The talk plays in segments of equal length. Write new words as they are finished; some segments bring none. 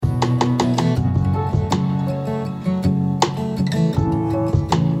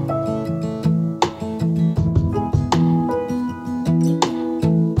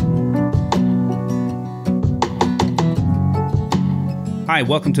Hi,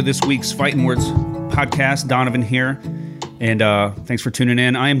 welcome to this week's Fighting Words podcast. Donovan here, and thanks for tuning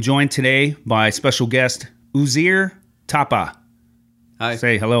in. I am joined today by special guest Uzir Thapa. Hi.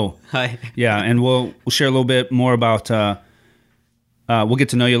 Say hello. Hi. Yeah, and we'll share a little bit more about. We'll get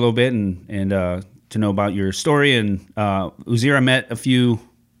to know you a little bit and to know about your story. And Uzir, I met a few.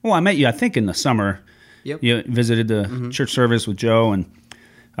 Well, I met you, I think, in the summer. Yep. You visited the church service with Joe, and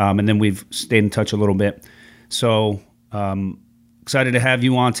then we've stayed in touch a little bit. So. Excited to have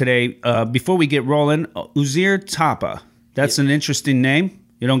you on today. Before we get rolling, Uzir Thapa. That's an interesting name.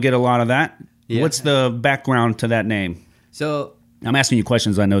 You don't get a lot of that. Yeah. What's the background to that name? So I'm asking you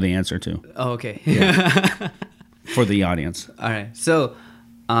questions I know the answer to. Oh, okay. Yeah. For the audience. All right. So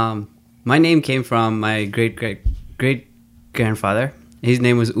my name came from my great grandfather. His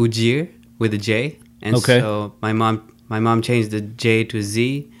name was Uzir with a J. And so my mom changed the J to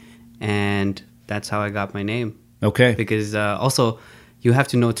Z, and that's how I got my name. Okay. Because also you have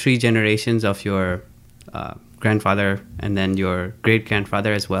to know 3 generations of your grandfather and then your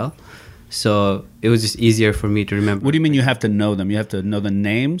great-grandfather as well. So it was just easier for me to remember. What do you mean you have to know them? You have to know the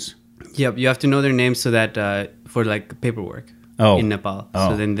names? Yep, you have to know their names so that for like paperwork in Nepal.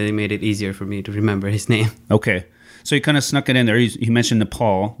 So then they made it easier for me to remember his name. Okay. So you kind of snuck it in there. You mentioned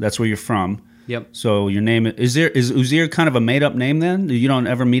Nepal. That's where you're from. Yep. So your name is Uzir kind of a made-up name then? You don't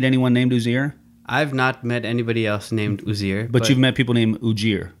ever meet anyone named Uzir? I've not met anybody else named Uzir. But you've met people named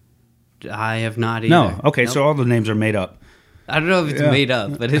Ujir? I have not either. No. Okay, nope. So all the names are made up. I don't know if it's made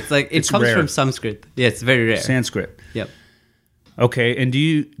up, but it's like it comes rare. From Sanskrit. Yeah, it's very rare. Sanskrit. Yep. Okay, and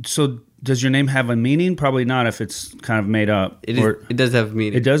does your name have a meaning? Probably not if it's kind of made up. It does have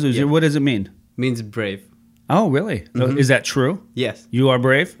meaning. It does? Uzir? Yep. What does it mean? It means brave. Oh, really? Mm-hmm. Is that true? Yes. You are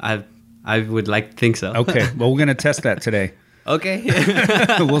brave? I would like to think so. Okay, well, we're going to test that today. Okay.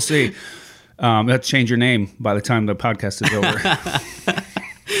 We'll see. That'll change your name by the time the podcast is over.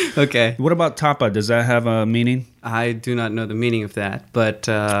 Okay. What about Thapa? Does that have a meaning? I do not know the meaning of that, but...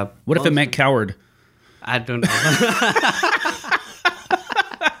 what if it meant coward? I don't know.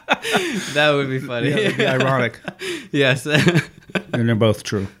 That would be funny. Yeah, it would be ironic. Yes. And they're both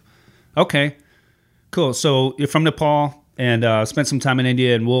true. Okay. Cool. So you're from Nepal and spent some time in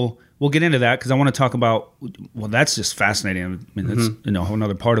India, and we'll get into that because I want to talk about. Well, that's just fascinating. I mean, that's a whole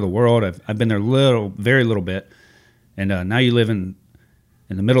other part of the world. I've been there very little bit, and now you live in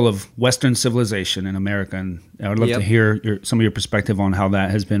the middle of Western civilization in America, and I would love to hear some of your perspective on how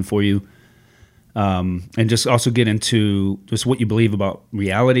that has been for you, and just also get into just what you believe about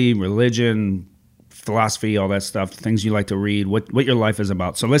reality, religion, philosophy, all that stuff, things you like to read, what your life is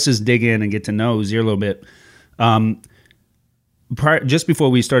about. So let's just dig in and get to know Uzir a little bit. Just before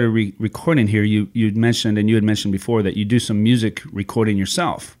we started recording here, you had mentioned before that you do some music recording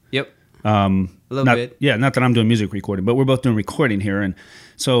yourself. Yep. A little bit. Yeah, not that I'm doing music recording, but we're both doing recording here. And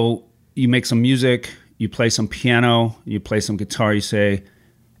so you make some music, you play some piano, you play some guitar, you say,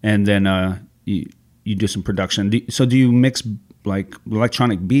 and then you do some production. Do you mix like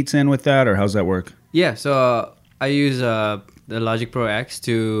electronic beats in with that, or how's that work? Yeah, so I use the Logic Pro X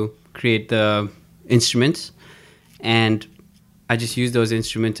to create the instruments, and I just use those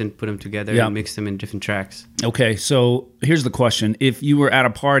instruments and put them together and mix them in different tracks. Okay, so here's the question. If you were at a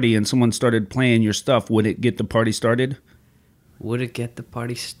party and someone started playing your stuff, would it get the party started? Would it get the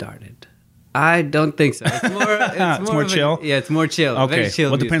party started? I don't think so. It's more chill? Yeah, it's more chill. Okay, very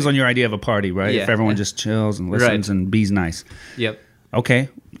chill well, it depends on your idea of a party, right? Yeah. If everyone just chills and listens and be's nice. Yep. Okay,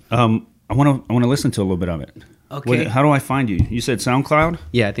 I want to listen to a little bit of it. Okay. How do I find you? You said SoundCloud?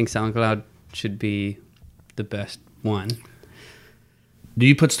 Yeah, I think SoundCloud should be the best one. Do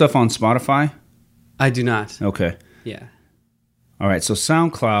you put stuff on Spotify? I do not. Okay. Yeah. All right, so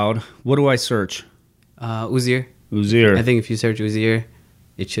SoundCloud, what do I search? Uzir. Uzir. I think if you search Uzir,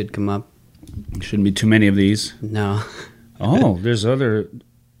 it should come up. Shouldn't be too many of these. No. Oh, there's other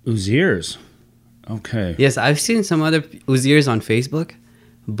Uzirs. Okay. Yes, I've seen some other Uzirs on Facebook,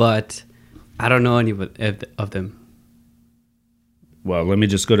 but I don't know any of them. Well, let me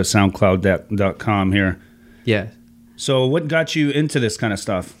just go to soundcloud.com here. Yeah. So what got you into this kind of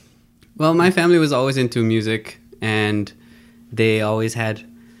stuff? Well, my family was always into music, and they always had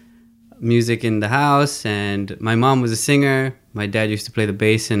music in the house, and my mom was a singer. My dad used to play the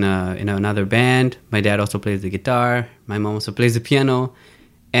bass in another band. My dad also plays the guitar. My mom also plays the piano.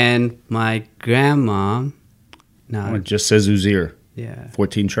 And my grandma... No, it just says Uzir. Yeah.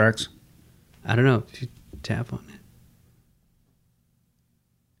 14 tracks? I don't know if you tap on it.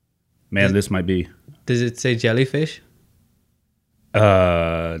 Man, this might be... Does it say jellyfish?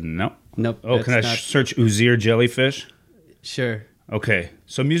 No. Nope. Oh, can I search Uzir jellyfish? Sure. Okay.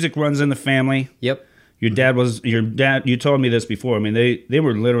 So music runs in the family. Yep. your dad. You told me this before. I mean, they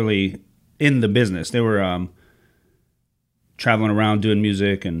were literally in the business. They were traveling around doing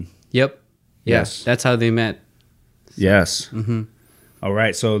music and. Yep. Yes. That's how they met. Yes. All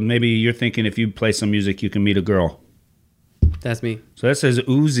right. So maybe you're thinking if you play some music, you can meet a girl. That's me. So that says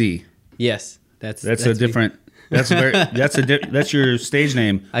Uzi. Yes. That's a different. That's very. That's your stage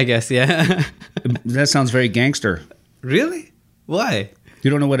name. I guess. Yeah. That sounds very gangster. Really? Why?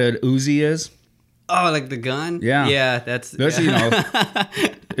 You don't know what an Uzi is? Oh, like the gun? Yeah. Yeah, that's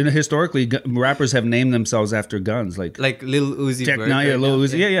You know, historically, rappers have named themselves after guns, like Lil Uzi Vert. Yeah, Lil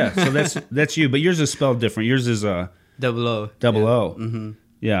Uzi. Yeah. So that's you, but yours is spelled different. Yours is Double O. Double O. Mm-hmm.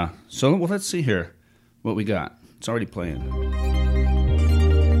 Yeah. So let's see here, what we got. It's already playing.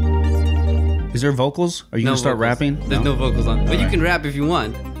 Is there vocals? Are you gonna start rapping? There's no vocals on, but you can rap if you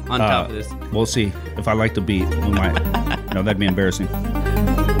want on top of this. We'll see. If I like the beat, we might. No, that'd be embarrassing.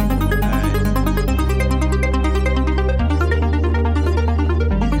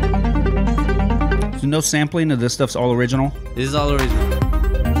 So no sampling of this stuff's all original? This is all original.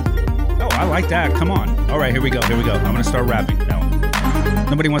 Oh, I like that. Come on. All right, here we go. I'm going to start rapping. No.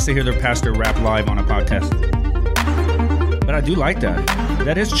 Nobody wants to hear their pastor rap live on a podcast. But I do like that.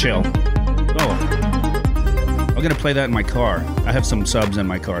 That is chill. Oh. I'm going to play that in my car. I have some subs in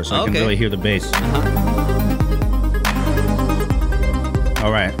my car, so I can really hear the bass.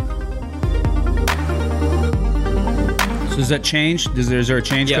 All right. So does that change? Is there a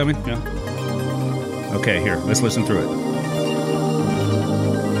change coming? Yeah. Okay, here. Let's listen through it.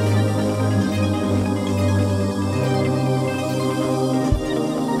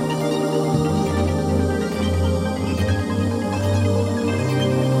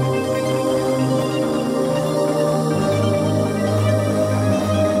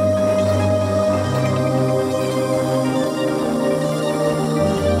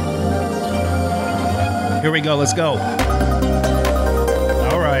 Here we go. Let's go.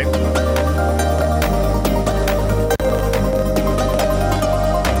 All right.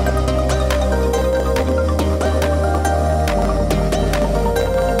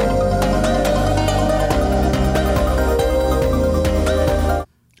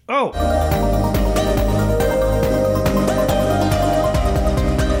 Oh.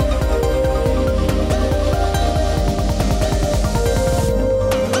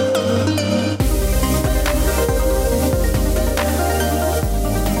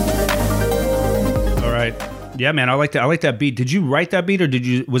 Yeah, man, I like that. I like that beat. Did you write that beat, or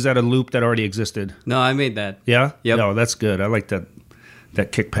was that a loop that already existed? No, I made that. Yeah. Yep. No, that's good. I like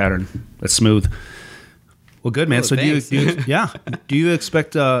that kick pattern. That's smooth. Well, good, man. Oh, so do you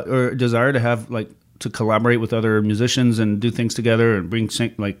expect or desire to have to collaborate with other musicians and do things together and bring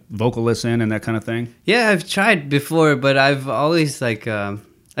vocalists in and that kind of thing? Yeah, I've tried before, but I've always I've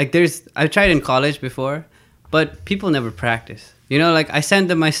tried in college before, but people never practice. You know, I send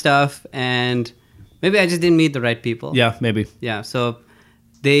them my stuff and. Maybe I just didn't meet the right people. Yeah, maybe. Yeah, so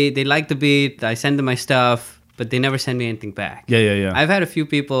they like the beat. I send them my stuff, but they never send me anything back. Yeah. I've had a few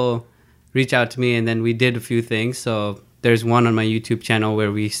people reach out to me, and then we did a few things. So there's one on my YouTube channel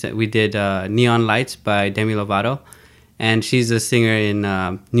where we did Neon Lights by Demi Lovato, and she's a singer in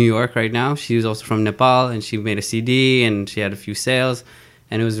New York right now. She was also from Nepal, and she made a CD, and she had a few sales,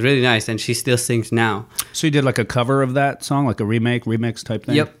 and it was really nice, and she still sings now. So you did a cover of that song, like a remix type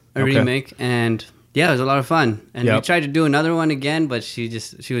thing? Yep, a remake, and... Yeah, it was a lot of fun, and we tried to do another one again, but she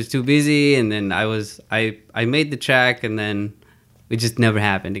was too busy, and then I made the track, and then it just never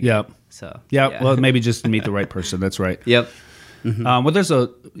happened again. Yep. So well, maybe just meet the right person. That's right. Yep. Mm-hmm. Well,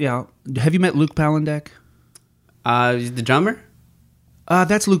 have you met Luke Palandek? The drummer.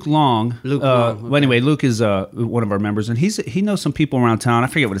 That's Luke Long. Luke Long. Okay. Well, anyway, Luke is one of our members, and he knows some people around town. I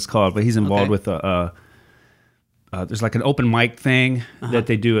forget what it's called, but he's involved with there's an open mic thing that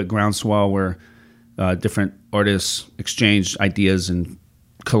they do at Groundswell where. Different artists exchange ideas and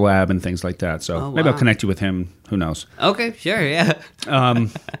collab and things like that. So maybe I'll connect you with him. Who knows? Okay, sure, yeah.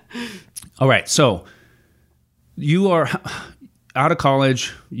 All right. So you are out of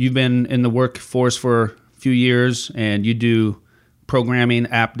college. You've been in the workforce for a few years, and you do programming,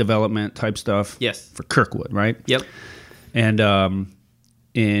 app development type stuff. Yes. For Kirkwood, right? Yep.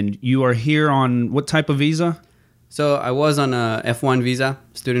 And you are here on what type of visa? So I was on a F1 visa,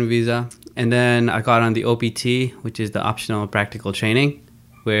 student visa, and then I got on the OPT, which is the optional practical training,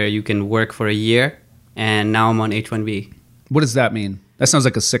 where you can work for a year, and now I'm on H1B. What does that mean? That sounds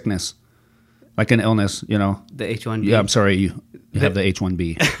like a sickness, like an illness, you know? The H1B? Yeah, I'm sorry you have the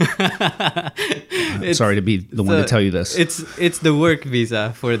H1B. I'm sorry to be the one to tell you this. It's the work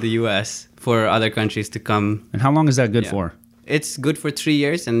visa for the US, for other countries to come. And how long is that good for? It's good for 3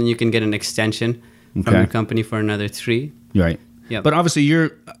 years, and then you can get an extension. from your company for another 3. Right. Yep. But obviously,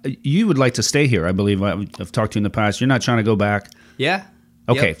 you would like to stay here. I believe I've talked to you in the past. You're not trying to go back. Yeah.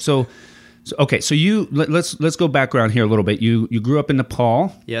 Okay. Yep. So you let's go background here a little bit. You grew up in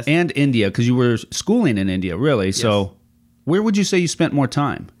Nepal. Yes. And India because you were schooling in India, really. Yes. So where would you say you spent more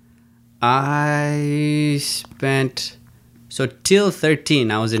time? I spent till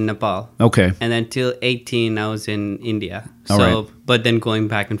 13 I was in Nepal. Okay. And then till 18 I was in India. All right. But then going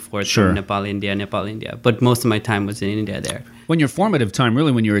back and forth from Nepal, India. But most of my time was in India there. When your formative time,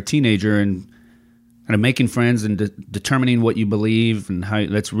 really, when you're a teenager and kind of making friends and determining what you believe and how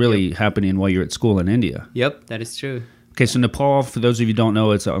that's really happening while you're at school in India. Yep, that is true. Okay, so Nepal, for those of you who don't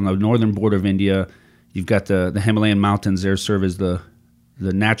know, it's on the northern border of India. You've got the Himalayan mountains there serve as the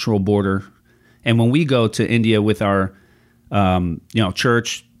natural border. And when we go to India with our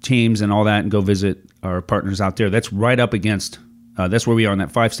church teams and all that and go visit our partners out there, that's right up against, that's where we are in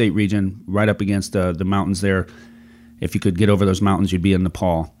that 5-state region, right up against the mountains there. If you could get over those mountains, you'd be in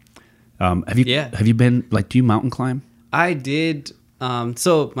Nepal. Have you been, do you mountain climb? I did.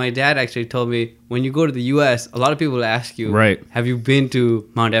 So my dad actually told me when you go to the U.S., a lot of people will ask you, right, have you been to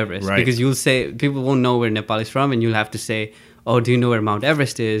Mount Everest? Right. Because you'll say, people won't know where Nepal is from, and you'll have to say, oh, do you know where Mount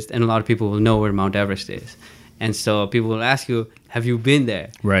Everest is? And a lot of people will know where Mount Everest is. And so people will ask you, have you been there?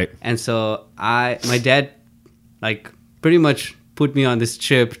 Right. And so my dad, pretty much put me on this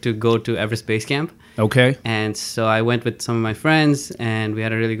trip to go to Everest Base Camp. Okay. And so I went with some of my friends, and we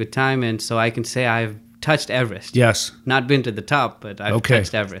had a really good time. And so I can say I've touched Everest. Yes. Not been to the top, but I've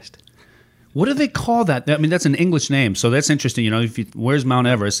touched Everest. What do they call that? I mean, that's an English name, so that's interesting. Where's Mount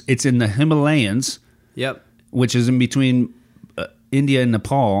Everest? It's in the Himalayas. Yep. Which is in between India and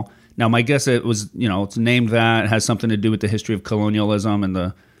Nepal. Now, my guess it was, it's named that. It has something to do with the history of colonialism and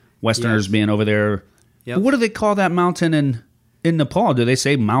the Westerners being over there. Yep. What do they call that mountain in Nepal? Do they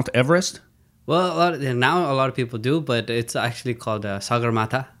say Mount Everest? Well, now a lot of people do, but it's actually called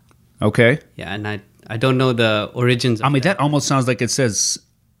Sagarmatha. Okay. Yeah, and I don't know the origins of that almost sounds like it says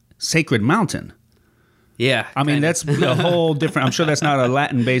Sacred Mountain. Yeah. I mean, that's a whole different... I'm sure that's not a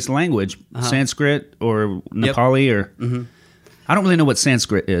Latin-based language. Sanskrit or Nepali or... Mm-hmm. I don't really know what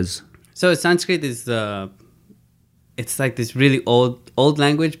Sanskrit is. So Sanskrit is it's like this really old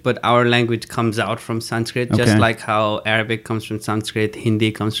language, but our language comes out from Sanskrit, just like how Arabic comes from Sanskrit,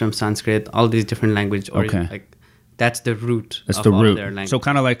 Hindi comes from Sanskrit, all these different languages. That's the root of all their language. So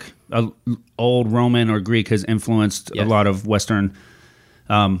kind of like old Roman or Greek has influenced a lot of Western...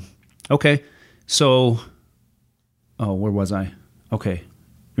 okay. So... Oh, where was I? Okay.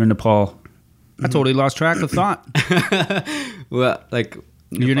 You're in Nepal. I totally lost track of thought. Well,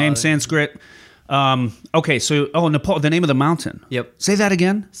 your name's Sanskrit. Okay, so Nepal, the name of the mountain. Yep. Say that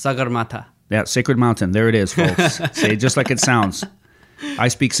again. Sagarmatha. Yeah, Sacred Mountain. There it is, folks. Say it just like it sounds. I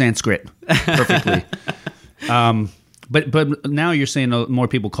speak Sanskrit perfectly. But now you're saying more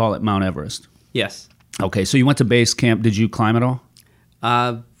people call it Mount Everest. Yes. Okay, so you went to base camp. Did you climb at all?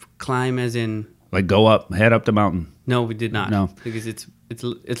 Climb as in go up, head up the mountain. No, we did not. No, because it's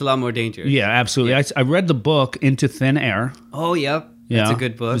a lot more dangerous. Yeah, absolutely. Yeah. I read the book Into Thin Air. Oh, yep. Yeah. That's a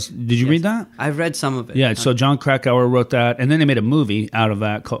good book. Did you read that? I've read some of it. Yeah, so John Krakauer wrote that, and then they made a movie out of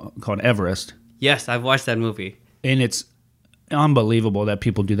that called Everest. Yes, I've watched that movie. And it's unbelievable that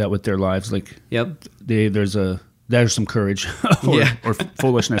people do that with their lives. Yep. There's some courage or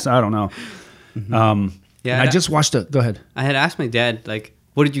foolishness. I don't know. Mm-hmm. I just watched it. Go ahead. I had asked my dad,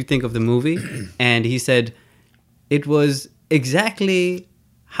 what did you think of the movie? And he said it was exactly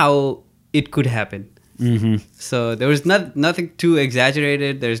how it could happen. Mm-hmm. So there was nothing too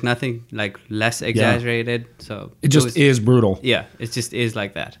exaggerated. There's nothing less exaggerated. Yeah. So it just is brutal. Yeah, it just is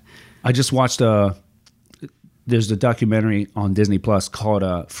like that. I just watched there's a documentary on Disney Plus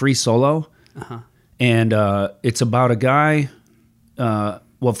called Free Solo. Uh-huh. And it's about a guy.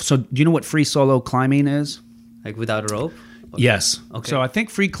 So do you know what free solo climbing is? Without a rope? Yes. Okay. So I think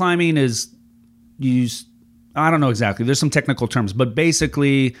free climbing is used. I don't know exactly. There's some technical terms, but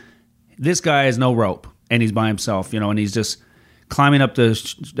basically, this guy has no rope and he's by himself, and he's just climbing up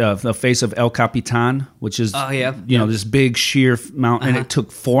the face of El Capitan, which is this big sheer mountain, and it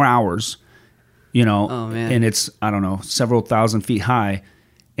took 4 hours. Oh man! And it's several thousand feet high,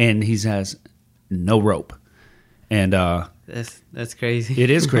 and he has no rope, and that's crazy. It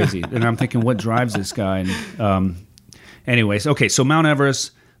is crazy, and I'm thinking, what drives this guy? And anyways, okay, so Mount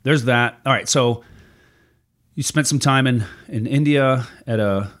Everest, there's that. All right, so you spent some time in India at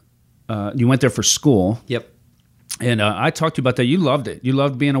you went there for school. Yep. And I talked to you about that. You loved it. You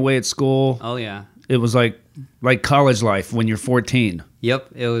loved being away at school. Oh yeah. It was like college life when you're 14. Yep,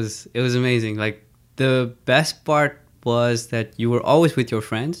 it was amazing. The best part was that you were always with your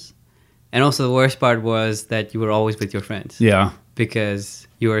friends, And also the worst part was that you were always with your friends. Yeah. Because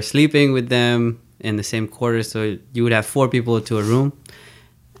you were sleeping with them in the same quarters. So you would have 4 people to a room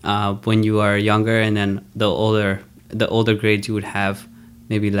when you are younger. And then the older grades, you would have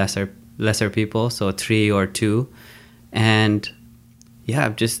maybe lesser people. So 3 or 2. And yeah,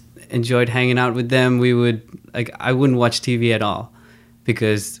 I've just enjoyed hanging out with them. I wouldn't watch TV at all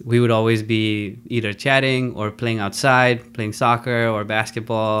because we would always be either chatting or playing outside, playing soccer or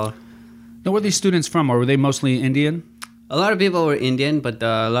basketball. Now, where are these students from? Or were they mostly Indian? A lot of people were Indian, but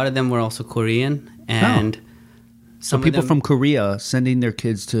a lot of them were also Korean. And so people from Korea sending their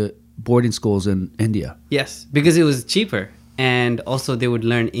kids to boarding schools in India. Yes, because it was cheaper. And also they would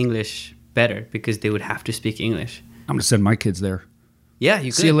learn English better because they would have to speak English. I'm going to send my kids there. Yeah,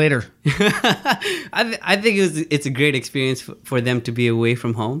 you could. See you later. I think it's a great experience for them to be away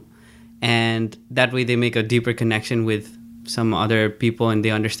from home. And that way they make a deeper connection with some other people and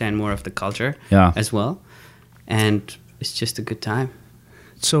they understand more of the culture as well. And it's just a good time.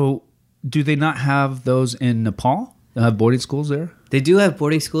 So do they not have those in Nepal? They have boarding schools there? They do have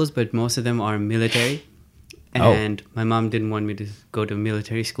boarding schools, but most of them are military. And my mom didn't want me to go to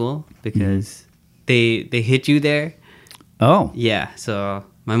military school because they hit you there. Oh. Yeah, so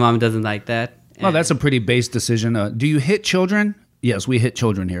my mom doesn't like that. Well, that's a pretty base decision. Do you hit children? Yes, we hit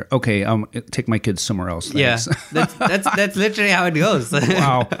children here. Okay, take my kids somewhere else. Thanks. Yeah, that's literally how it goes.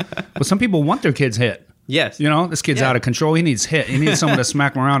 Wow. Well, some people want their kids hit. Yes. You know, this kid's out of control. He needs hit. He needs someone to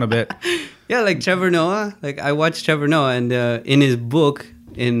smack him around a bit. Yeah, like Trevor Noah. Like I watched Trevor Noah, and in his book,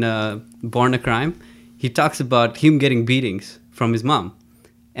 in Born a Crime, he talks about him getting beatings from his mom.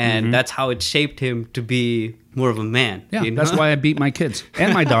 And that's how it shaped him to be more of a man. Yeah, that's why I beat my kids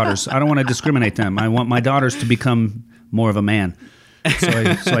and my daughters. I don't want to discriminate them. I want my daughters to become more of a man. So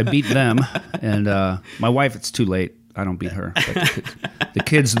I beat them. And my wife, it's too late. I don't beat her. But the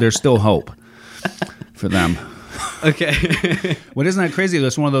kids, there's still hope for them. Okay. Well, isn't that crazy?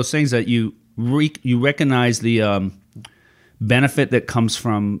 That's one of those things that you recognize the benefit that comes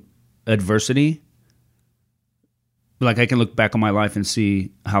from adversity. Like I can look back on my life and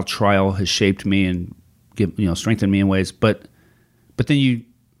see how trial has shaped me and strengthened me in ways. But then you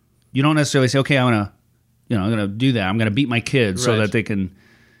don't necessarily say, okay, I'm gonna do that. I'm gonna beat my kids so that they can.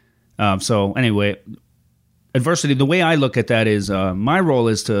 So anyway, adversity. The way I look at that is my role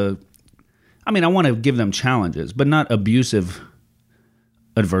is to. I mean, I want to give them challenges, but not abusive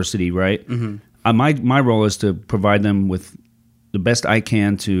adversity, right? Mm-hmm. My role is to provide them with the best I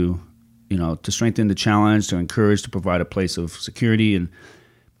can to strengthen the challenge, to encourage, to provide a place of security,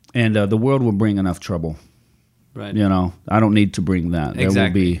 and the world will bring enough trouble. Right. I don't need to bring that. Exactly. There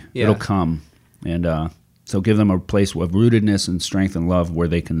will be. Yeah. It'll come, and so give them a place of rootedness and strength and love where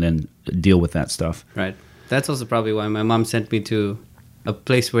they can then deal with that stuff. Right. That's also probably why my mom sent me to a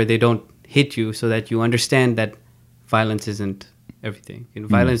place where they don't hit you, so that you understand that violence isn't everything.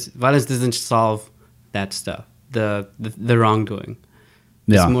 Violence doesn't solve that stuff. The wrongdoing.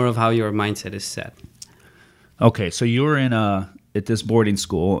 It's more of how your mindset is set. Okay, so you were in at this boarding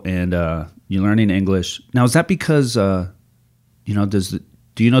school and you're learning English. Now, is that because do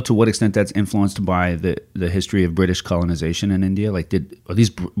you know to what extent that's influenced by the history of British colonization in India? Like,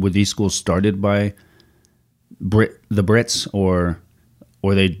 were these schools started by the Brits, or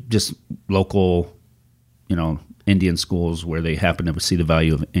were they just local, Indian schools where they happen to see the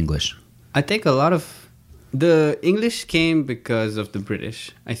value of English? I think a lot of the English came because of the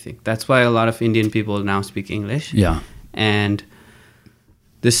British, I think. That's why a lot of Indian people now speak English. Yeah. And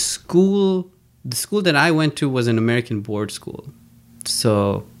the school that I went to was an American board school.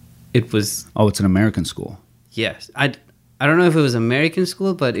 So it was... Oh, it's an American school. Yes. I don't know if it was American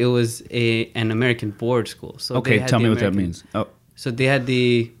school, but it was an American board school. So okay, tell me what that means. Oh. So they had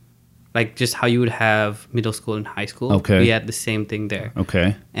just how you would have middle school and high school. Okay. We had the same thing there.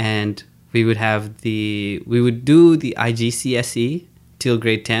 Okay. And we would do the IGCSE till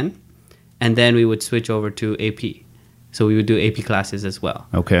grade 10, and then we would switch over to AP. So we would do AP classes as well.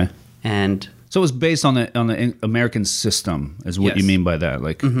 Okay. And so it was based on the American system, is what you mean by that?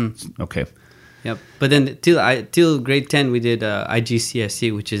 Like, okay. Yep. But then till grade 10, we did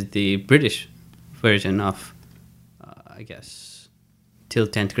IGCSE, which is the British version of, I guess, till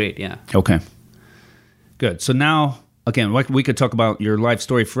 10th grade. Yeah. Okay. Good. So now. Again, we could talk about your life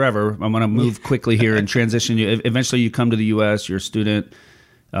story forever. I'm going to move quickly here and transition you. Eventually, you come to the U.S. You're a student.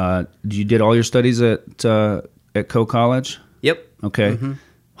 You did all your studies at Coe College? Yep. Okay. Mm-hmm.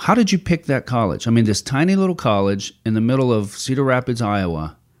 How did you pick that college? I mean, this tiny little college in the middle of Cedar Rapids,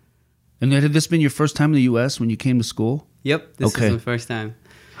 Iowa. And had this been your first time in the U.S. when you came to school? Yep. This is my first time.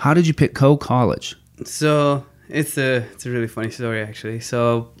 How did you pick Coe College? So it's a really funny story, actually.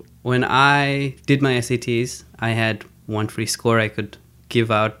 So when I did my SATs, I had one free score I could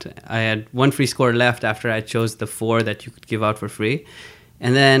give out. I had one free score left after I chose the 4 that you could give out for free.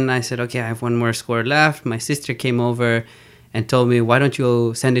 And then I said, okay, I have one more score left. My sister came over and told me, why don't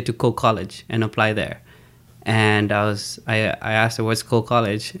you send it to Cole College and apply there? And I asked her, what's Cole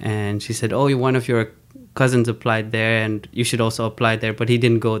College? And she said, oh, one of your cousins applied there and you should also apply there, but he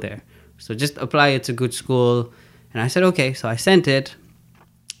didn't go there. So just apply, it's a good school. And I said, okay. So I sent it.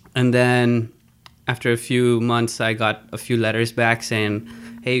 And then after a few months, I got a few letters back saying,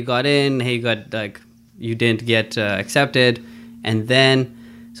 hey, you got in. Hey, you didn't get accepted. And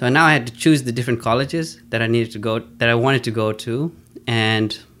then, so now I had to choose the different colleges that I wanted to go to.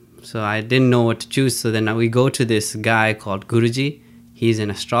 And so I didn't know what to choose. So then we go to this guy called Guruji. He's an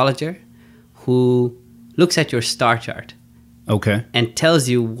astrologer who looks at your star chart. Okay. And tells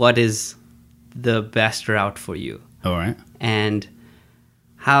you what is the best route for you. All right. And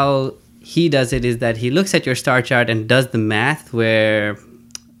how he does it is that he looks at your star chart and does the math where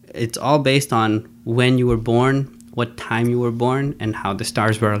it's all based on when you were born, what time you were born, and how the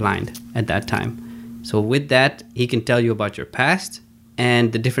stars were aligned at that time. So with that, he can tell you about your past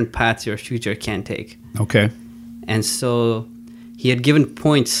and the different paths your future can take. Okay. And so he had given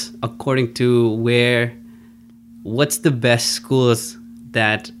points according to what's the best schools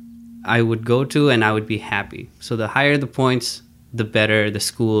that I would go to and I would be happy. So the higher the points, the better the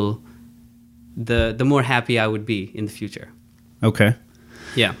school, the more happy I would be in the future. Okay.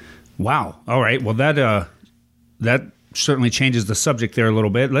 Yeah. Wow. All right. Well, that certainly changes the subject there a little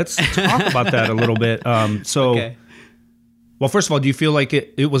bit. Let's talk about that a little bit. Okay. Well, first of all, do you feel like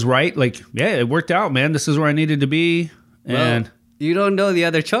it was right? Like, yeah, it worked out, man. This is where I needed to be. And you don't know the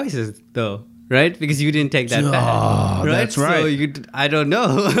other choices, though, right? Because you didn't take that path. Right? That's right. So I don't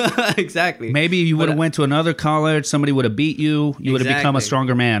know exactly. Maybe you would have went to another college. Somebody would have beat you. You would have become a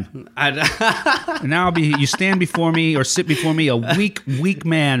stronger man. And now you stand before me or sit before me a weak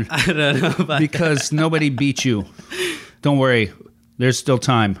man. I don't know about because that. Nobody beat you. Don't worry. There's still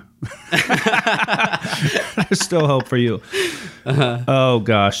time. There's still hope for you. Oh,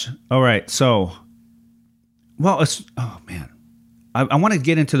 gosh. All right. So, oh, man. I want to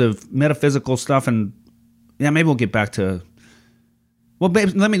get into the metaphysical stuff, and maybe we'll get back to. Well,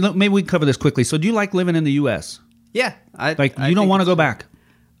 babe, maybe we can cover this quickly. So, do you like living in the U.S.? Yeah, you don't want to go back.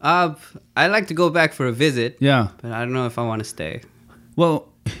 I like to go back for a visit. Yeah, but I don't know if I want to stay. Well,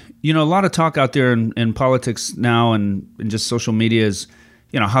 a lot of talk out there in politics now, and just social media is,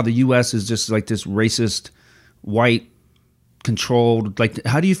 how the U.S. is just like this racist, white, controlled. Like,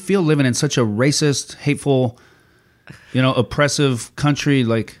 how do you feel living in such a racist, hateful, oppressive country?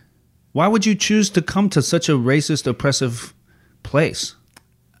 Like, why would you choose to come to such a racist, oppressive place?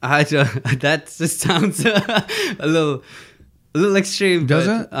 That just sounds a little extreme. Does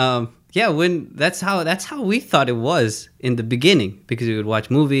it? Yeah, that's how we thought it was in the beginning, because we would watch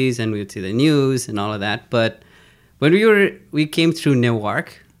movies and we would see the news and all of that. But when we came through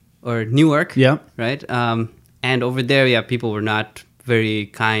Newark, yeah, right? And over there, people were not very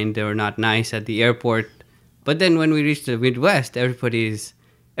kind. They were not nice at the airport. But then when we reached the Midwest, everybody's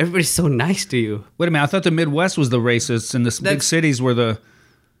so nice to you. Wait a minute, I thought the Midwest was the racists and the big cities were the...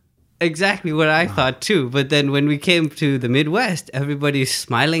 Exactly what I thought too. But then when we came to the Midwest, everybody's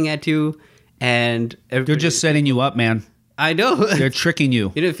smiling at you, and they're just setting you up, man. I know. They're tricking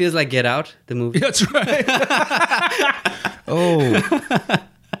you. It feels like Get Out, the movie. That's right. Oh.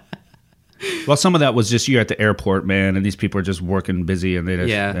 Well, some of that was just you're at the airport, man, and these people are just working busy, and they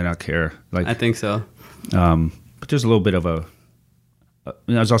don't care. Like, I think so. But there's a little bit of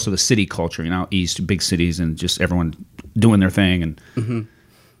there's also the city culture, east, big cities, and just everyone doing their thing. And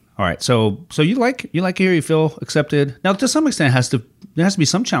all right, so you like here, you feel accepted. Now, to some extent, there has to be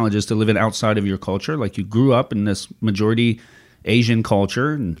some challenges to living outside of your culture. Like, you grew up in this majority Asian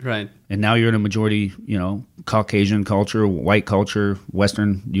culture, and right, and now you're in a majority, Caucasian culture, white culture,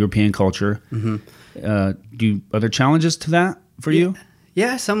 Western European culture. Are there challenges to that for you?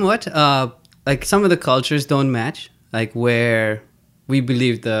 Yeah, somewhat. Like, some of the cultures don't match. Like, where we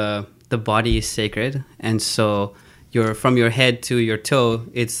believe the body is sacred, and so from your head to your toe,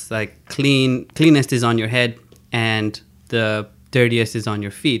 it's like cleanest is on your head, and the dirtiest is on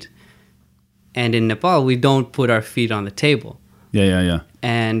your feet. And in Nepal, we don't put our feet on the table. Yeah.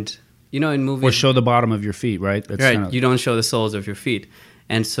 And in movies, or show the bottom of your feet, right? That's right. You don't show the soles of your feet.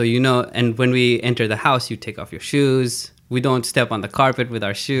 And so, and when we enter the house, you take off your shoes. We don't step on the carpet with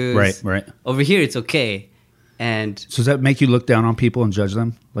our shoes. Right. Over here, it's okay. And so does that make you look down on people and judge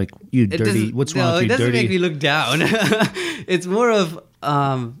them? Like, you dirty, what's wrong with you, dirty? No, it doesn't make me look down. It's more of,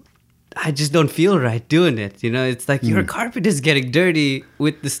 I just don't feel right doing it. It's like your carpet is getting dirty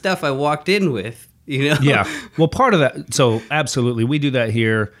with the stuff I walked in with. Yeah. Well, part of that. So absolutely, we do that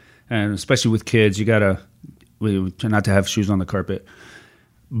here, and especially with kids, we try not to have shoes on the carpet.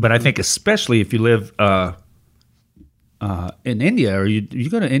 But I think especially if you live in India, or you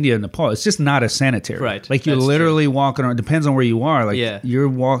go to India and Nepal, it's just not as sanitary. Right. Like you're literally walking around. It depends on where you are. Like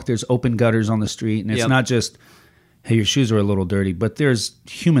there's open gutters on the street, and it's not just, hey, your shoes are a little dirty, but there's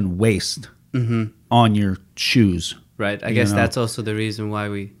human waste on your shoes. Right. I guess that's also the reason why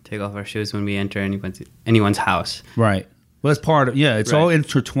we take off our shoes when we enter anyone's house. Right. Well, that's part of, it's all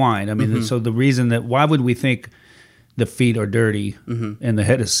intertwined. I mean, so the reason that, why would we think the feet are dirty and the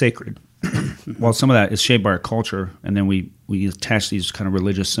head is sacred? Well, some of that is shaped by our culture, and then we attach these kind of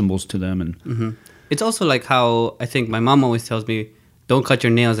religious symbols to them. And it's also like how I think my mom always tells me, don't cut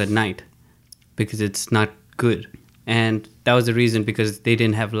your nails at night because it's not good. And that was the reason, because they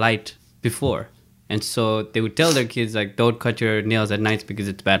didn't have light before. And so they would tell their kids, like, don't cut your nails at night because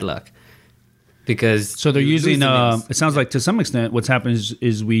it's bad luck. So they're using, it sounds like to some extent what's happened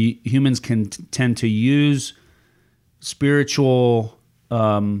is we humans can tend to use spiritual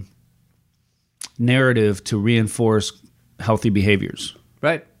narrative to reinforce healthy behaviors.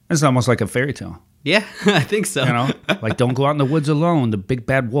 Right. It's almost like a fairy tale. Yeah, I think so. Like, don't go out in the woods alone. The big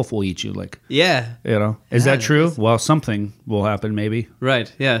bad wolf will eat you. Like, yeah. Is that true? Well, something will happen maybe.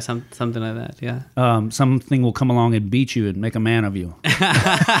 Right. Yeah, something like that. Yeah. Something will come along and beat you and make a man of you.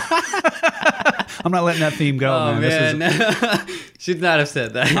 I'm not letting that theme go, man. Should not have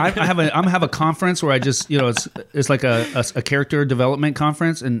said that. I'm have a conference where I just, it's like a character development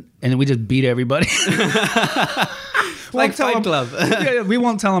conference, and we just beat everybody. Like Fight Club. Yeah, we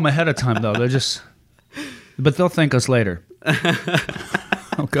won't tell them ahead of time though. But they'll thank us later.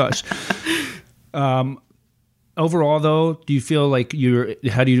 Oh gosh. Overall, though, do you feel like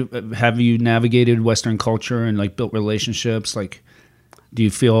have you navigated Western culture and like built relationships? Like, do you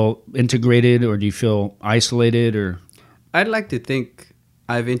feel integrated, or do you feel isolated? Or I'd like to think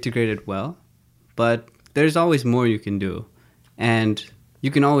I've integrated well, but there's always more you can do, and you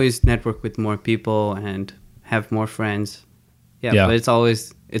can always network with more people and have more friends. Yeah. But it's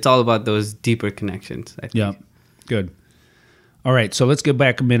all about those deeper connections, I think. Yeah, good. All right, so let's get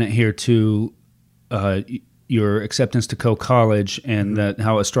back a minute here to your acceptance to Coe College and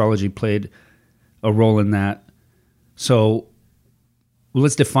how astrology played a role in that. So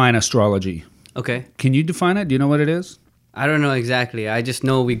let's define astrology. Okay. Can you define it? Do you know what it is? I don't know exactly. I just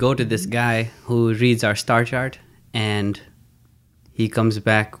know we go to this guy who reads our star chart, and he comes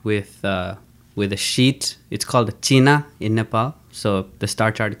back with a sheet. It's called a china in Nepal. So the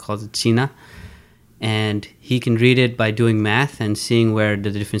star chart calls it china. And he can read it by doing math and seeing where the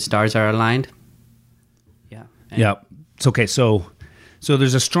different stars are aligned. Yeah. Yeah. It's okay. So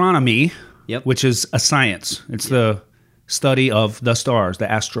there's astronomy, which is a science. It's the study of the stars, the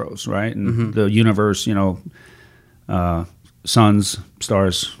astros, right? And the universe, suns,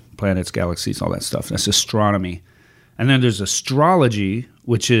 stars, planets, galaxies, all that stuff. That's astronomy. And then there's astrology,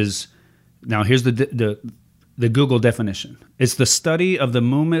 which is, now here's the Google definition. It's the study of the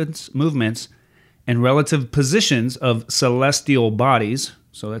movements and relative positions of celestial bodies,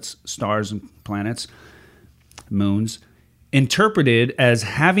 so that's stars and planets, moons, interpreted as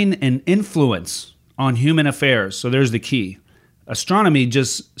having an influence on human affairs. So there's the key. Astronomy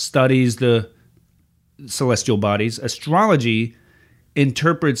just studies the celestial bodies. Astrology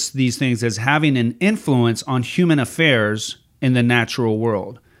interprets these things as having an influence on human affairs in the natural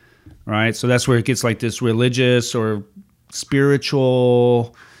world. Right? So that's where it gets like this religious or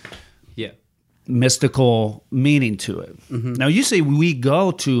spiritual, mystical meaning to it. Now, you say we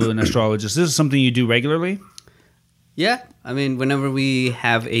go to an astrologist. This is something you do regularly? Yeah. I mean, whenever we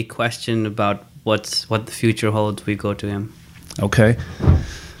have a question about what the future holds, we go to him. Okay.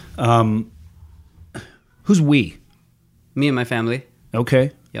 Who's we? Me and my family.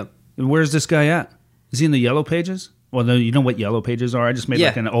 Okay. Yep. And where's this guy at? Is he in the yellow pages? Well, you know what yellow pages are? I just made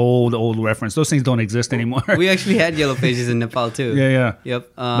like an old reference. Those things don't exist anymore. We actually had yellow pages in Nepal too. Yeah.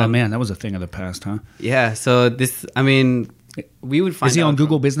 Yep. But man, that was a thing of the past, huh? Yeah. So we would find. Is he on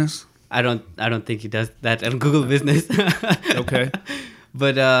Google Business? I don't think he does that on Google Business. Okay.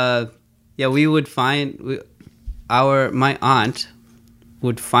 But we would find my aunt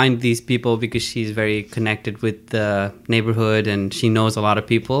would find these people because she's very connected with the neighborhood and she knows a lot of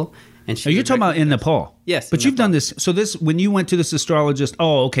people. And you're talking about in Nepal? Yes. But you've done this. So when you went to this astrologist,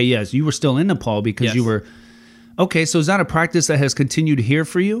 yes, you were still in Nepal because you were. Okay, so is that a practice that has continued here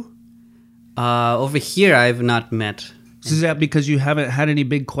for you? Over here, I've not met. So is that because you haven't had any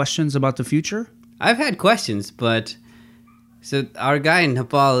big questions about the future? I've had questions, but so our guy in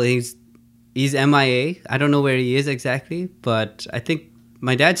Nepal, he's MIA. I don't know where he is exactly, but I think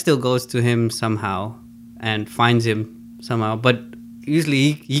my dad still goes to him somehow and finds him somehow. But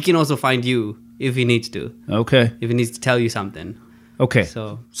usually he can also find you if he needs to. Okay. If he needs to tell you something. Okay.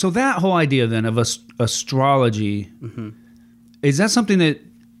 So that whole idea then of astrology, is that something that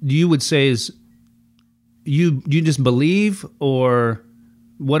you would say is you just believe, or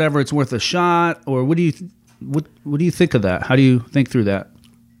whatever, it's worth a shot, or what do you think of that? How do you think through that?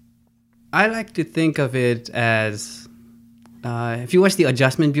 I like to think of it as if you watch The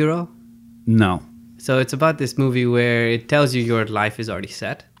Adjustment Bureau. No. So it's about this movie where it tells you your life is already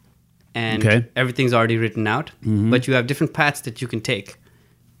set and everything's already written out, but you have different paths that you can take.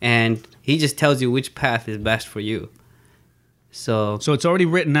 And he just tells you which path is best for you. So it's already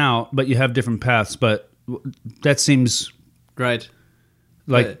written out, but you have different paths, but that seems right.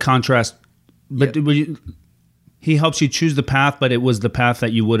 Like contrast. But he helps you choose the path, but it was the path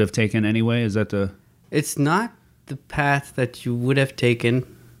that you would have taken anyway? Is that the... It's not the path that you would have taken,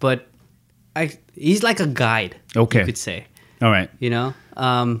 but he's like a guide, you could say. All right. You know?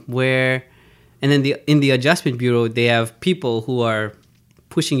 Where... And then in the Adjustment Bureau, they have people who are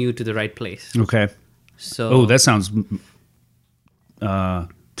pushing you to the right place. Okay. So... Oh, that sounds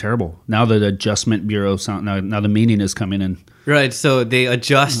terrible. Now the Adjustment Bureau now the meaning is coming in. Right. So they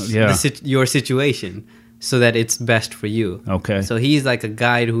adjust your situation so that it's best for you. Okay. So he's like a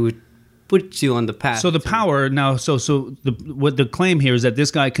guide who puts you on the path. So the power now. What the claim here is that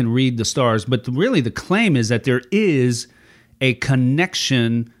this guy can read the stars, but really the claim is that there is a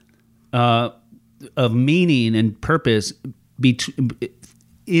connection of meaning and purpose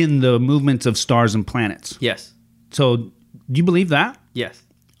in the movements of stars and planets. Yes. So do you believe that? Yes.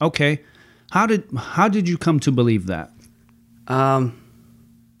 Okay. How did you come to believe that? I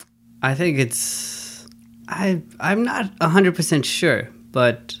think I'm not 100% sure,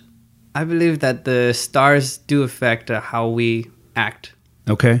 but I believe that the stars do affect how we act.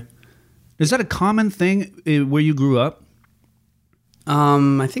 Okay. Is that a common thing where you grew up?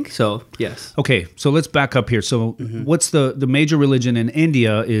 I think so, yes. Okay, so let's back up here. So what's the major religion in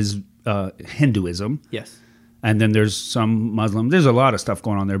India is Hinduism. Yes. And then there's some Muslim. There's a lot of stuff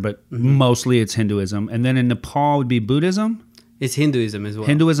going on there, but mostly it's Hinduism. And then in Nepal would be Buddhism? It's Hinduism as well.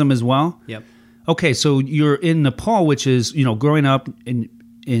 Hinduism as well? Yep. Okay, so you're in Nepal, which is, growing up in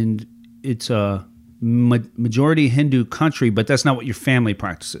it's a majority Hindu country, but that's not what your family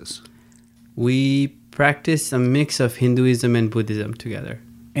practices. We practice a mix of Hinduism and Buddhism together.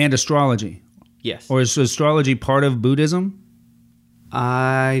 And astrology? Yes. Or is astrology part of Buddhism?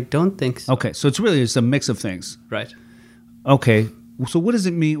 I don't think so. Okay, so it's a mix of things. Right. Okay, so what does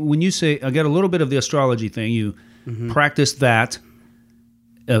it mean when you say, I got a little bit of the astrology thing, you practice that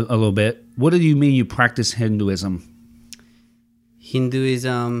a little bit. What do you mean you practice Hinduism?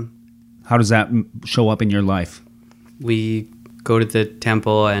 Hinduism... How does that show up in your life? We go to the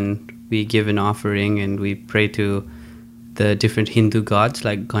temple and we give an offering and we pray to the different Hindu gods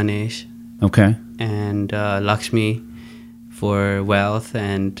like Ganesh. Okay. And Lakshmi for wealth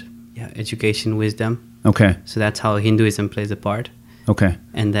and education, wisdom. Okay. So that's how Hinduism plays a part. Okay.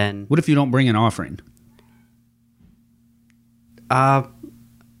 And then... What if you don't bring an offering?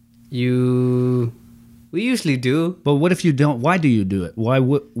 We usually do. But what if you don't? Why do you do it? Why?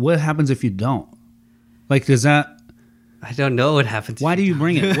 What happens if you don't? Like, does that... I don't know what happens. Why do you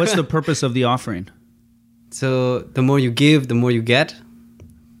bring it? What's the purpose of the offering? So the more you give, the more you get.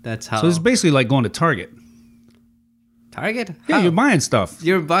 That's how... So it's basically like going to Target. Target? Yeah, you're buying stuff.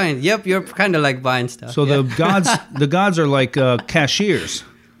 You're buying. Yep, you're kind of like buying stuff. So the gods are like cashiers.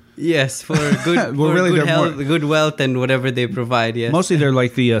 Yes, for good, good health, good wealth, and whatever they provide. Yes, mostly they're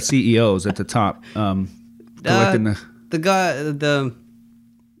like the CEOs at the top. The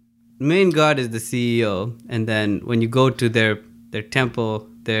main god is the CEO, and then when you go to their temple,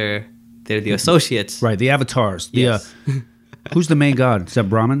 they're the associates. Right, the avatars. Yes. Who's the main god? Is that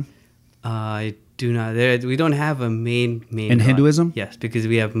Brahman? I do not. We don't have a main in god. Hinduism? Yes, because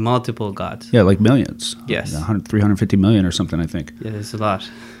we have multiple gods. Yeah, like millions. Yes. 350 million or something, I think. Yeah, it's a lot.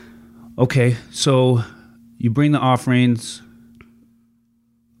 Okay, so you bring the offerings.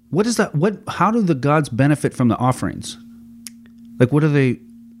 What is that? How do the gods benefit from the offerings? Like, what do they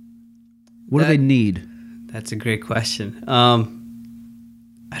need? That's a great question. I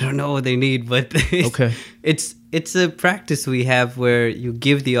don't know what they need, but it's a practice we have where you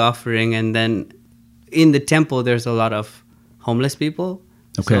give the offering, and then in the temple there's a lot of homeless people.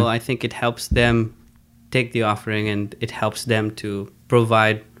 Okay. So I think it helps them take the offering, and it helps them to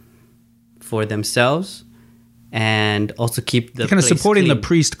provide for themselves and also keep the kind of supporting clean. The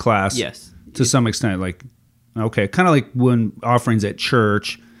priest class. Yes. To some extent, like, okay, kind of like when offerings at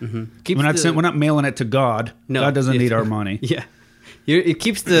church, We're not mailing it to God. No, God doesn't need our money. Yeah. It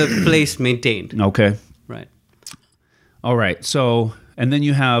keeps the place maintained. Okay. Right. All right. So, and then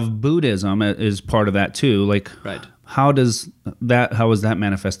you have Buddhism is part of that too. Like, right. How is that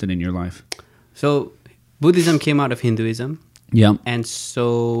manifested in your life? So, Buddhism came out of Hinduism. Yeah. And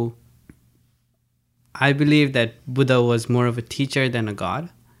so, I believe that Buddha was more of a teacher than a god.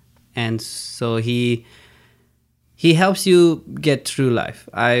 And so, he helps you get through life.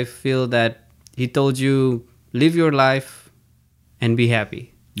 I feel that he told you, live your life and be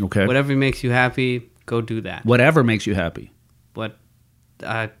happy. Okay. Whatever makes you happy, go do that. Whatever makes you happy. What?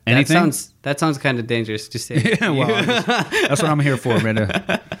 Anything? That sounds kind of dangerous to say. Yeah, well, that's what I'm here for, man.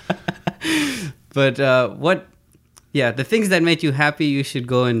 But the things that make you happy, you should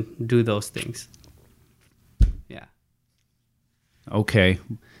go and do those things. Yeah. Okay.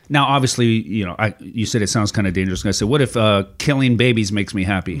 Now, obviously, you said it sounds kind of dangerous. I said, what if killing babies makes me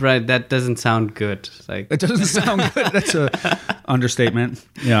happy? Right. That doesn't sound good. It doesn't sound good. That's a understatement.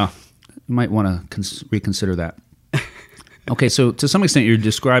 Yeah. You might want to reconsider that. Okay. So to some extent, you're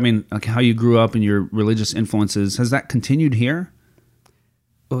describing how you grew up and your religious influences. Has that continued here?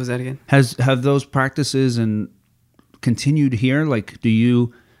 What was that again? Have those practices continued here? Like, do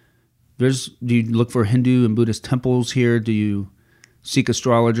you look for Hindu and Buddhist temples here? Do you seek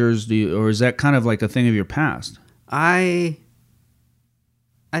astrologers? Or is that kind of like a thing of your past? I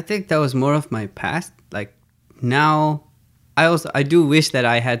think that was more of my past. Like now, I do wish that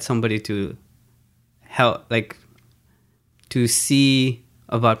I had somebody to help, like to see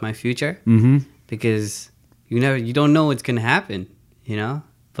about my future, because you don't know what's gonna happen,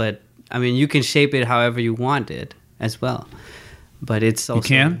 But I mean, you can shape it however you want it as well. But it's also, you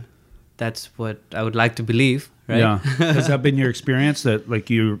can. That's what I would like to believe. Right? Yeah. Has that been your experience, that like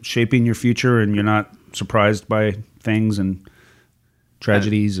you're shaping your future and you're not surprised by things and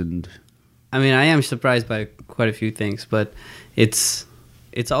tragedies? I mean, I am surprised by quite a few things, but it's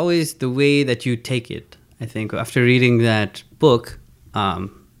always the way that you take it. I think after reading that book,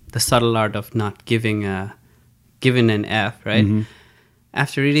 The Subtle Art of Not Giving an F, right? Mm-hmm.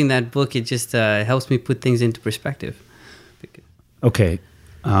 After reading that book, it just helps me put things into perspective. Okay.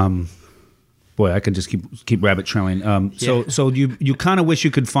 Boy, I could just keep rabbit trailing. So you kind of wish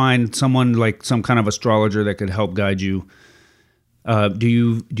you could find someone like some kind of astrologer that could help guide you. Do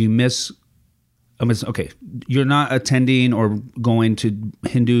you miss? Okay, you're not attending or going to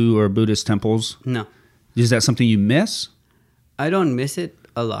Hindu or Buddhist temples? No. Is that something you miss? I don't miss it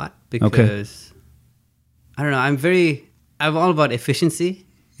a lot because I don't know. I'm all about efficiency.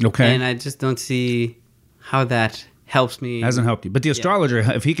 Okay. And I just don't see how that helps me. Hasn't helped you. But the astrologer,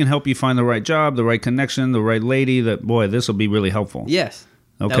 if he can help you find the right job, the right connection, the right lady, this will be really helpful. Yes.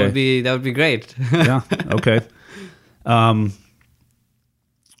 Okay. That would be great. Yeah. Okay.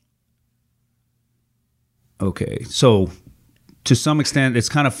 Okay. So to some extent, it's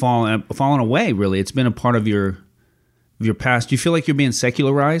kind of fallen away, really. It's been a part of your past. Do you feel like you're being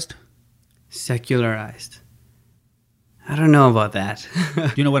secularized? Secularized. I don't know about that.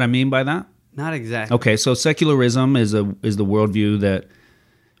 Do you know what I mean by that? Not exactly. Okay, so secularism is the worldview that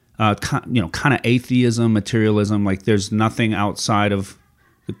kind of atheism, materialism. Like there's nothing outside of,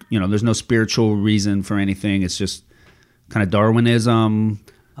 there's no spiritual reason for anything. It's just kind of Darwinism.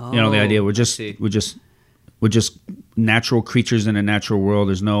 The idea we're just natural creatures in a natural world.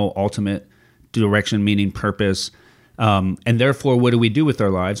 There's no ultimate direction, meaning, purpose. And therefore, what do we do with our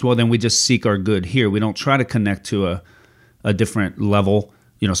lives? Well, then we just seek our good here. We don't try to connect to a different level,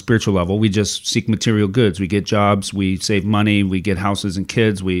 spiritual level. We just seek material goods. We get jobs, we save money, we get houses and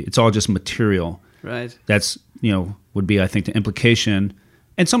kids. It's all just material. Right. That's, would be, I think, the implication.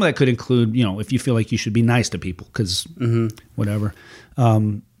 And some of that could include, if you feel like you should be nice to people because whatever,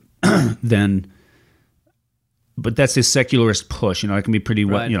 then, but that's this secularist push, it can be pretty,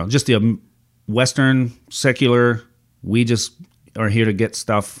 right. Just the Western secular, we just are here to get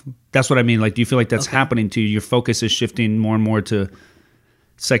stuff. That's what I mean. Like, do you feel like that's happening to you? Your focus is shifting more and more to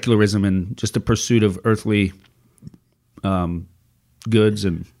secularism and just the pursuit of earthly goods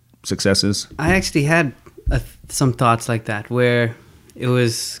and successes? I actually had some thoughts like that where it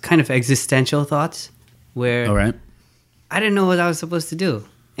was kind of existential thoughts where all right. I didn't know what I was supposed to do.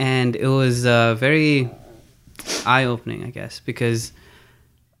 And it was very eye-opening, I guess, because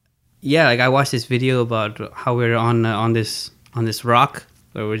I watched this video about how we're on this rock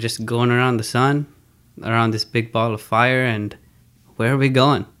where we're just going around the sun, around this big ball of fire, and where are we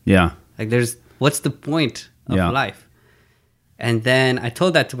going? Yeah. Like what's the point of life? And then I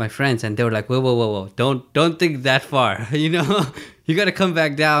told that to my friends, and they were like, whoa, don't think that far. You got to come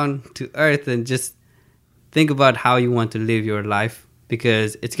back down to earth and just think about how you want to live your life,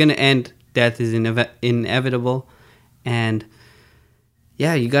 because it's going to end. Death is inevitable. And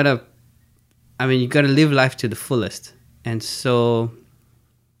yeah, you got to live life to the fullest. And so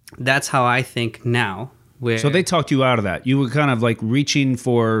that's how I think now. So they talked you out of that. You were kind of like reaching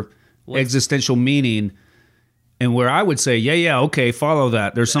for existential meaning. And where I would say, yeah, okay, follow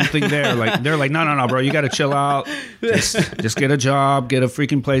that. There's something there. Like they're like, no, bro, you got to chill out. Just get a job, get a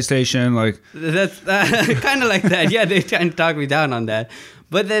freaking PlayStation. Like that's kind of like that. Yeah, they trying to talk me down on that.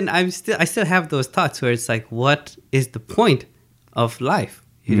 But then I still have those thoughts where it's like, what is the point of life?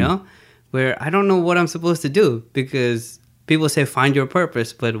 You know, where I don't know what I'm supposed to do, because people say find your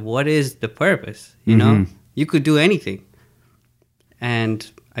purpose, but what is the purpose? You know, you could do anything, and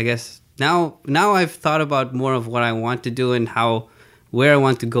I guess. Now I've thought about more of what I want to do and where I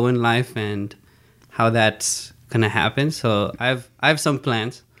want to go in life and how that's gonna happen. So I have some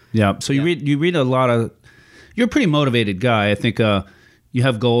plans. Yeah. So you read a lot of. You're a pretty motivated guy. I think you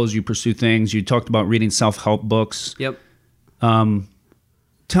have goals. You pursue things. You talked about reading self-help books. Yep.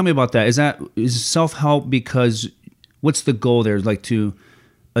 Tell me about that. Is self-help because what's the goal there? Like to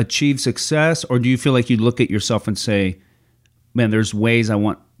achieve success, or do you feel like you look at yourself and say, "Man, there's ways I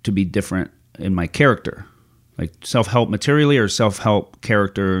want to be different in my character," like self-help materially or self-help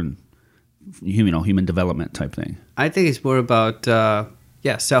character and human development type thing? I think it's more about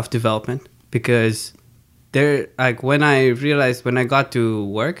self-development, because when I got to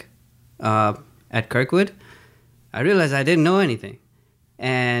work at Kirkwood, I realized I didn't know anything.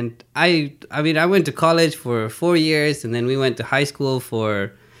 And I went to college for 4 years, and then we went to high school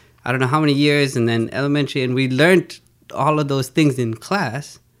for I don't know how many years, and then elementary, and we learned all of those things in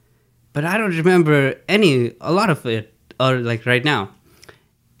class. But I don't remember a lot of it, or like right now.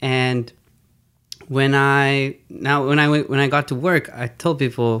 And when I got to work, I told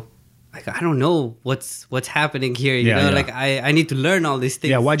people, like, I don't know what's happening here. You know, like I need to learn all these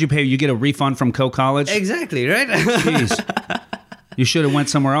things. Yeah, why'd you pay? You get a refund from Co-College? Exactly, right? Jeez. You should have went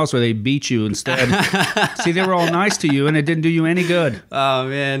somewhere else where they beat you instead. See, they were all nice to you, and it didn't do you any good. Oh,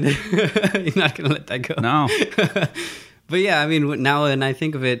 man. You're not going to let that go. No. But yeah, I mean, now when I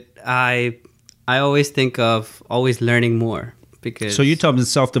think of it, I always think of always learning more, because. So you talk about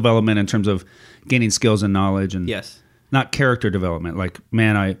self-development in terms of gaining skills and knowledge, and yes, not character development. Like,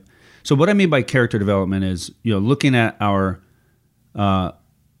 man, So what I mean by character development is, looking at our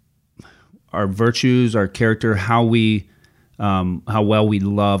virtues, our character, how well we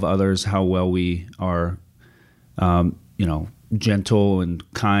love others, how well we are, gentle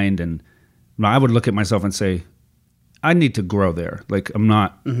and kind, and I would look at myself and say, I need to grow there. Like, I'm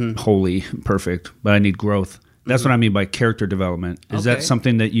not wholly perfect, but I need growth. That's what I mean by character development. Is that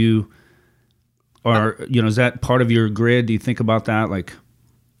something that you are, is that part of your grid? Do you think about that? Like,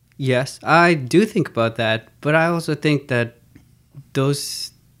 yes, I do think about that, but I also think that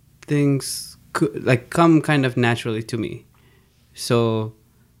those things come kind of naturally to me. So,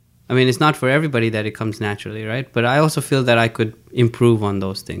 I mean, it's not for everybody that it comes naturally, right? But I also feel that I could improve on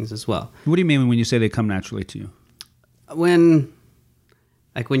those things as well. What do you mean when you say they come naturally to you? When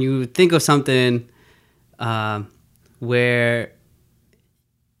you think of something where,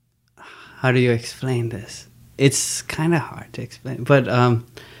 how do you explain this? It's kind of hard to explain, but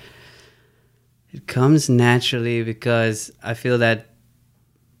it comes naturally because I feel that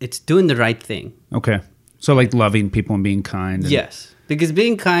it's doing the right thing. Okay. So like loving people and being kind. Yes, because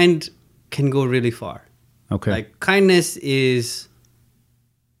being kind can go really far. Okay. Like kindness is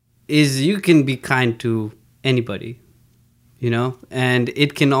you can be kind to anybody, and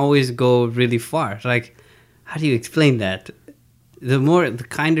it can always go really far. Like, how do you explain that? The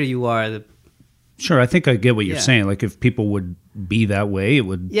kinder you are, Sure, I think I get what you're saying. Like, if people would be that way, it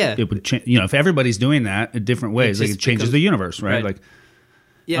would change. If everybody's doing that in different ways, it changes the universe, right? Like,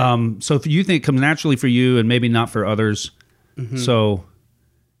 so if you think it comes naturally for you and maybe not for others, so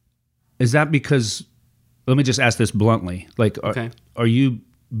is that because? Let me just ask this bluntly. Like, are you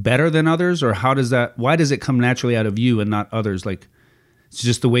better than others, or why does it come naturally out of you and not others? Like, it's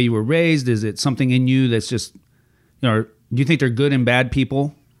just the way you were raised. Is it something in you that's just, do you think they're good and bad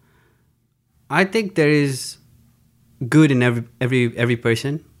people? I think there is good in every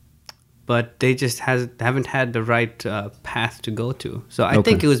person, but they just haven't had the right path to go to. So I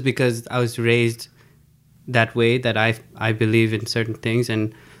think it was because I was raised that way, that I believe in certain things,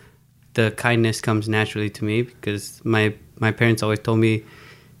 and the kindness comes naturally to me because my parents always told me,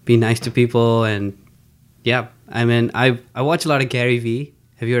 be nice to people. And I watch a lot of Gary Vee.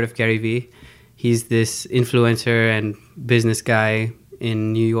 Have you heard of Gary Vee? He's this influencer and business guy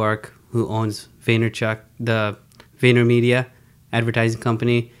in New York who owns Vaynerchuk, the VaynerMedia advertising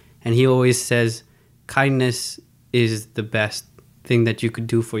company. And he always says kindness is the best thing that you could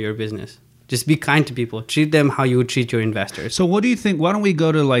do for your business. Just be kind to people. Treat them how you would treat your investors. So what do you think? Why don't we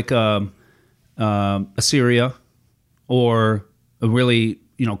go to like Assyria or a really,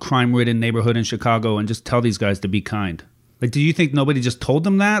 crime-ridden neighborhood in Chicago and just tell these guys to be kind? Like, do you think nobody just told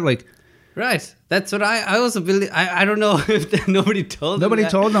them that? Like, right. That's what I also believe. I don't know if nobody told them. Nobody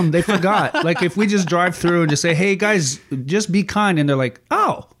told them. They forgot. Like, if we just drive through and just say, hey, guys, just be kind. And they're like,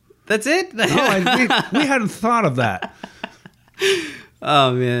 oh. That's it? We hadn't thought of that.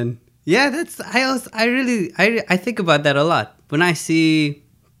 Oh, man. Yeah, I think about that a lot. When I see,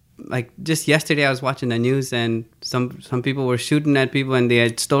 like, just yesterday I was watching the news and some people were shooting at people and they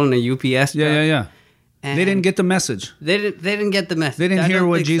had stolen a UPS truck. Yeah. And they didn't get the message. They didn't get the message. They didn't hear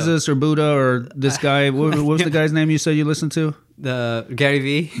what Jesus or Buddha or this guy, what was the guy's name you said you listened to? The Gary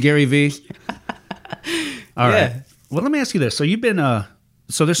V. Gary V. All right. Well, let me ask you this. So you've been,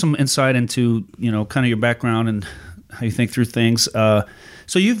 so there's some insight into, kind of your background and how you think through things.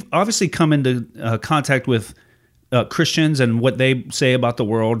 So you've obviously come into contact with Christians and what they say about the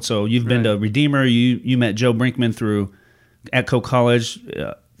world. So you've been to Redeemer. You met Joe Brinkman through Atco College.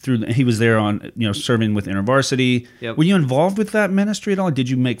 He was there on serving with InterVarsity. Yep. Were you involved with that ministry at all? Did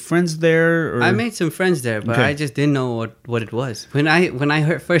you make friends there? Or? I made some friends there, but I just didn't know what it was. When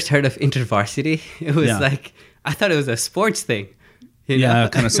I first heard of InterVarsity, it was like I thought it was a sports thing. Yeah,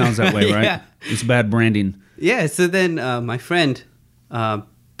 it kind of sounds that way, right? Yeah. It's bad branding. Yeah. So then my friend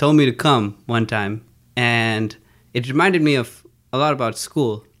told me to come one time, and it reminded me of a lot about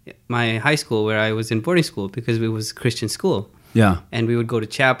school, my high school where I was in boarding school because it was a Christian school. Yeah. And we would go to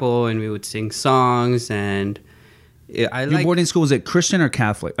chapel and we would sing songs and Your boarding school, was it Christian or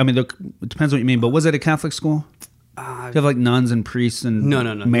Catholic? I mean, it depends what you mean, but was it a Catholic school? Do you have like nuns and priests and No,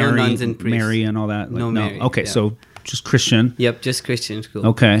 Mary, no nuns and priests. Mary and all that? Like, no, Mary. Okay, so just Christian. Yep, just Christian school.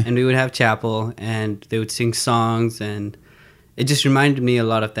 Okay. And we would have chapel and they would sing songs and it just reminded me a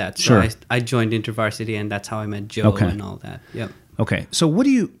lot of that. So I joined InterVarsity and that's how I met Joe and all that. Yep. Okay. So what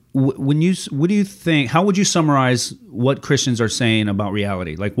do you think, how would you summarize what Christians are saying about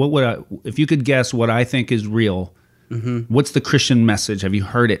reality? Like if you could guess what I think is real, what's the Christian message? Have you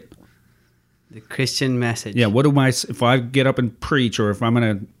heard it? The Christian message. Yeah. If I get up and preach or if I'm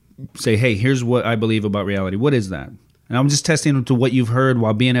going to say, hey, here's what I believe about reality, what is that? And I'm just testing to what you've heard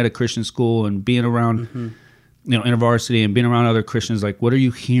while being at a Christian school and being around, InterVarsity and being around other Christians. Like, what are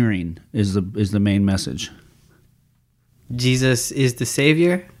you hearing is the main message? Jesus is the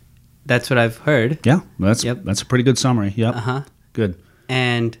Savior. That's what I've heard. Yeah, that's a pretty good summary. Yep. Good.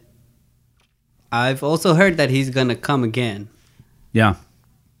 And I've also heard that he's going to come again. Yeah.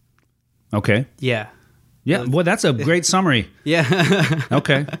 Okay. Yeah. Yeah, well, that's a great summary. Yeah.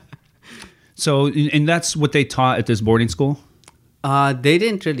 Okay. So, and that's what they taught at this boarding school? They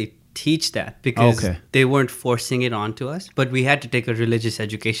didn't really teach that because they weren't forcing it onto us, but we had to take a religious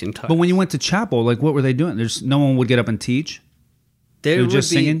education class. But when you went to chapel, like what were they doing? No one would get up and teach? There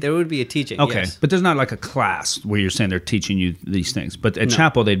would be a teaching. Okay, yes. But there's not like a class where you're saying they're teaching you these things. But at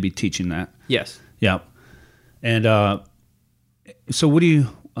chapel, they'd be teaching that. Yes. Yeah. And so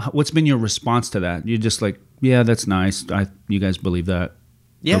what's been your response to that? You're just like, yeah, that's nice. You guys believe that.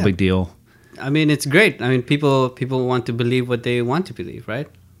 Yeah. No big deal. I mean, it's great. I mean, people want to believe what they want to believe, right?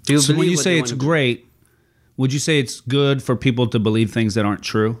 So when you say it's great, would you say it's good for people to believe things that aren't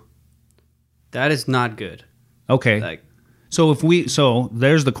true? That is not good. Okay. So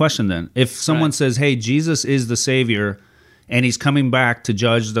there's the question then. If someone says, hey, Jesus is the Savior and he's coming back to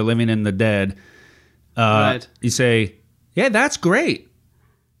judge the living and the dead, you say, yeah, that's great.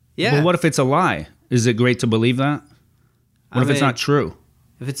 Yeah. But what if it's a lie? Is it great to believe that? What if it's not true?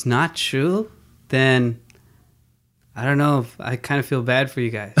 If it's not true, then I don't know. I kind of feel bad for you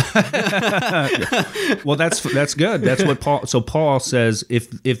guys. Well, that's good. That's what Paul says.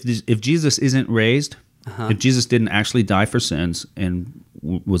 If Jesus isn't raised, if Jesus didn't actually die for sins and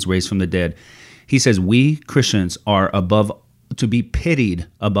was raised from the dead, he says we Christians are to be pitied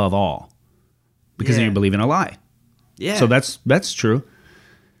above all because then you're believing a lie. Yeah. So that's true.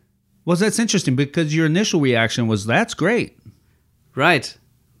 Well, that's interesting because your initial reaction was that's great. Right.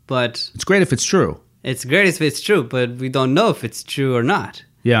 But it's great if it's true. It's great if it's true, but we don't know if it's true or not.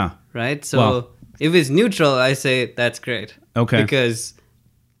 Yeah. Right? So if it's neutral, I say that's great. Okay. Because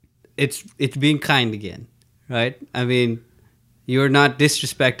it's being kind again, right? I mean, you're not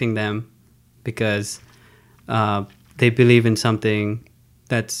disrespecting them because they believe in something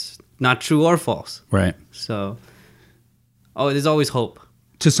that's not true or false. Right. So, there's always hope.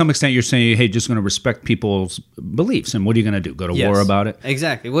 To some extent, you're saying, hey, just going to respect people's beliefs. And what are you going to do? Go to war about it?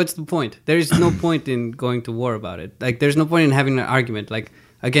 Exactly. What's the point? There is no point in going to war about it. Like, there's no point in having an argument. Like,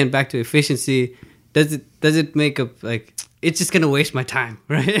 again, back to efficiency. Does it make a, like, it's just going to waste my time,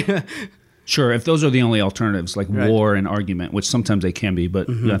 right? Sure, if those are the only alternatives, like war and argument, which sometimes they can be, but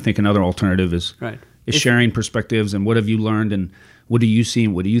I think another alternative is sharing perspectives and what have you learned and what do you see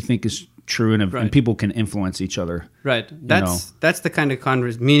and what do you think is true, and people can influence each other. Right. That's the kind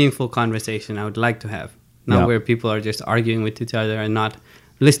of meaningful conversation I would like to have. Not where people are just arguing with each other and not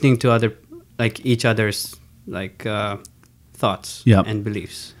listening to each other's thoughts and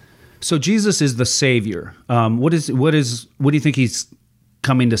beliefs. So Jesus is the Savior. What do you think he's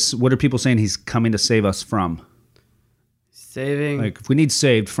coming to? What are people saying he's coming to save us from? Saving. Like, if we need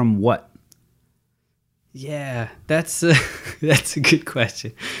saved from what? Yeah, that's a good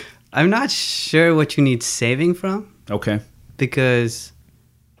question. I'm not sure what you need saving from. Okay. Because,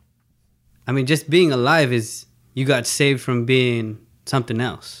 I mean, just being alive is you got saved from being something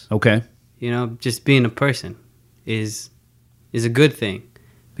else. Okay. You know, just being a person is a good thing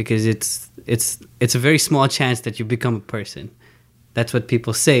because it's a very small chance that you become a person. That's what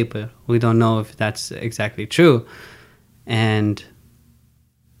people say, but we don't know if that's exactly true. And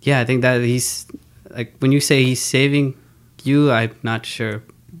yeah, I think that he's like when you say he's saving you, I'm not sure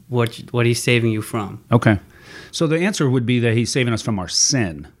what he's saving you from. Okay. So the answer would be that he's saving us from our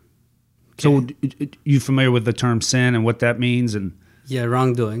sin. Okay. So you familiar with the term sin and what that means? And yeah,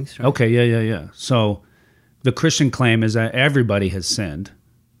 wrongdoings. Right? Okay, yeah. So the Christian claim is that everybody has sinned.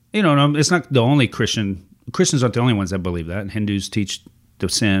 You know, it's not the only Christians aren't the only ones that believe that. Hindus teach the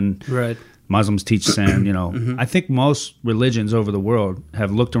sin. Right. Muslims teach sin, you know. I think most religions over the world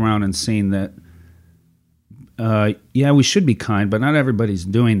have looked around and seen that, we should be kind, but not everybody's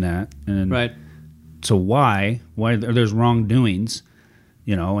doing that. And right. So why there's wrongdoings,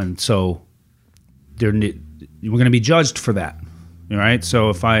 you know, and so we're going to be judged for that, right? So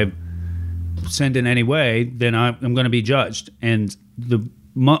if I sinned in any way, then I'm going to be judged. And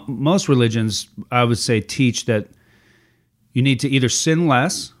most religions, I would say, teach that you need to either sin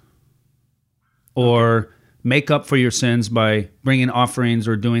less or make up for your sins by bringing offerings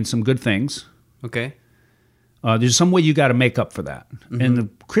or doing some good things. Okay. There's some way you got to make up for that. And the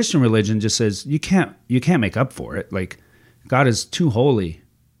Christian religion just says you can't make up for it. Like, God is too holy.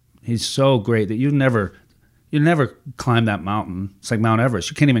 He's so great that you'll never climb that mountain. It's like Mount Everest.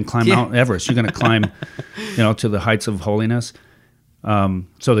 You can't even climb Mount Everest. You're going to climb, to the heights of holiness.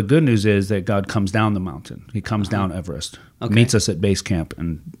 So the good news is that God comes down the mountain. He comes down Everest, meets us at base camp,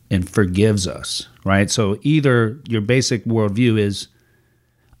 and forgives us, right? So either your basic worldview is,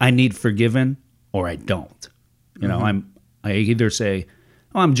 I need forgiven or I don't. You know, I either say,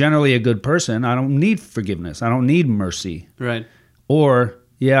 I'm generally a good person. I don't need forgiveness. I don't need mercy. Right. Or,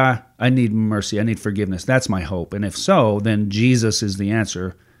 yeah, I need mercy. I need forgiveness. That's my hope. And if so, then Jesus is the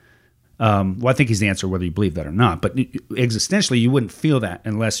answer. Well, I think he's the answer whether you believe that or not. But existentially, you wouldn't feel that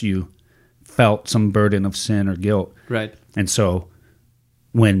unless you felt some burden of sin or guilt. Right. And so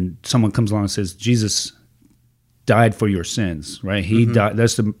when someone comes along and says, Jesus died for your sins, right? He died.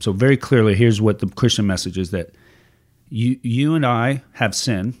 So very clearly, here's what the Christian message is, that you and I have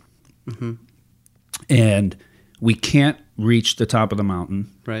sin, and we can't reach the top of the mountain.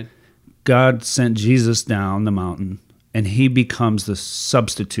 Right. God sent Jesus down the mountain, and he becomes the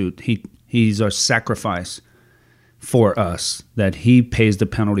substitute. He's our sacrifice for us, that he pays the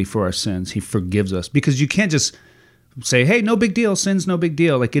penalty for our sins. He forgives us. Because you can't just say, hey, no big deal, sin's no big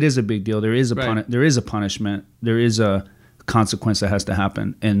deal. Like, it is a big deal. There is a there is a punishment. There is a consequence that has to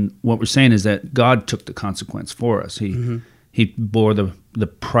happen. And what we're saying is that God took the consequence for us. He bore the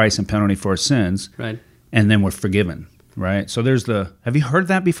price and penalty for our sins. Right. And then we're forgiven, right? So have you heard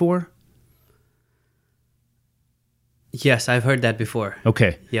that before? Yes, I've heard that before.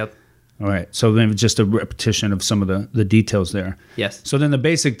 Okay. Yep. All right. So then just a repetition of some of the details there. Yes. So then the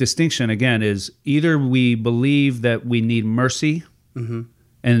basic distinction, again, is either we believe that we need mercy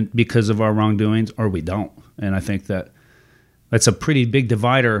and because of our wrongdoings, or we don't. And I think that's a pretty big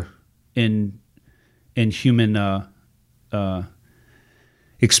divider in human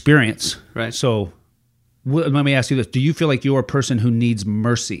experience. Right. So let me ask you this. Do you feel like you're a person who needs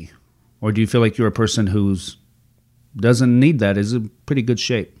mercy? Or do you feel like you're a person who's doesn't need that, is in pretty good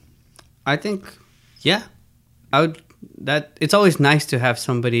shape? I think, yeah. It's always nice to have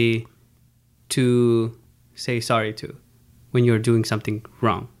somebody to say sorry to when you're doing something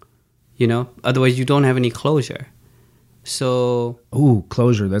wrong. You know? Otherwise you don't have any closure. So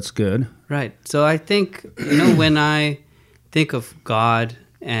closure, that's good. Right. So I think, when I think of God,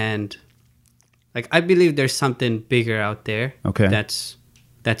 and like, I believe there's something bigger out there. Okay. That's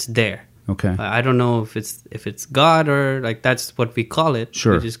there. Okay. I don't know if it's God or like that's what we call it.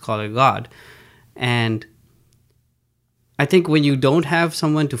 Sure. We just call it God. And I think when you don't have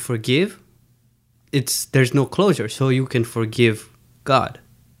someone to forgive, there's no closure, so you can forgive God.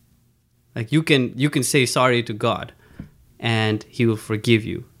 Like you can say sorry to God, and He will forgive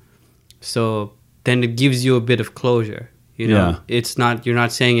you. So then it gives you a bit of closure. You know, Yeah. it's not, you're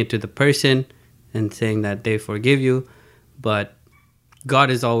not saying it to the person and saying that they forgive you, but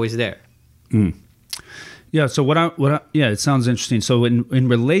God is always there. Yeah. So yeah, it sounds interesting. So in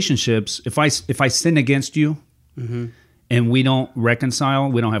relationships, if I sin against you, and we don't reconcile,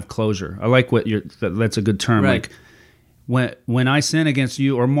 we don't have closure. I like that's a good term. Right. Like when I sin against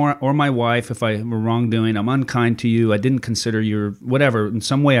you or my wife, if I have a wrongdoing, I'm unkind to you, I didn't consider your whatever, in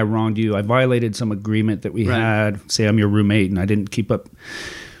some way I wronged you, I violated some agreement that we had, say I'm your roommate and I didn't keep up.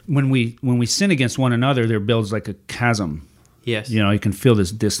 When we sin against one another, there builds like a chasm. Yes. You know, you can feel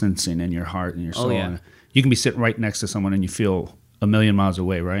this distancing in your heart and your soul. yeah. And you can be sitting right next to someone and you feel a million miles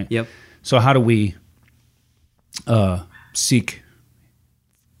away, right? Yep. So how do we seek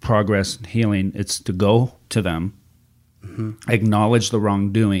progress and healing? It's to go to them, acknowledge the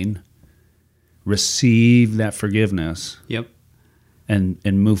wrongdoing, receive that forgiveness, Yep. and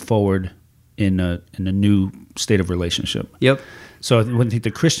move forward in a new state of relationship. Yep. So I think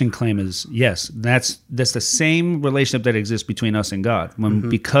the Christian claim is, yes, that's the same relationship that exists between us and God. When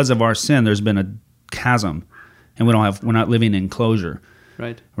because of our sin, there's been a chasm, and we're not living in closure.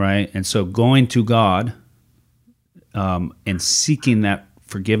 Right. And so going to God and seeking that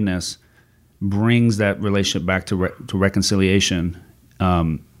forgiveness brings that relationship back to reconciliation.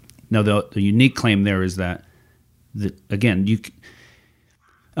 Now, the unique claim there is that again,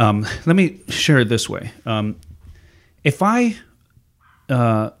 let me share it this way. If I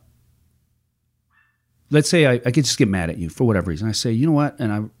let's say I could just get mad at you for whatever reason. I say, you know what,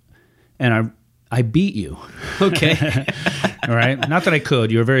 and I beat you. Okay. All right. Not that I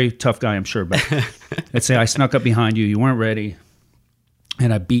could. You're a very tough guy, I'm sure. But let's say I snuck up behind you. You weren't ready,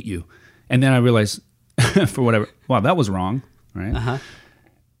 and I beat you. And then I realized, for whatever, wow, that was wrong. Right.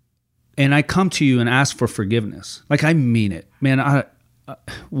 And I come to you and ask for forgiveness. Like I mean it, man.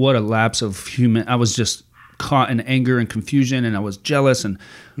 What a lapse of human. I was just caught in anger and confusion, and I was jealous and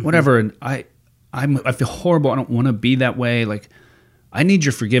whatever. And I feel horrible. I don't want to be that way. Like I need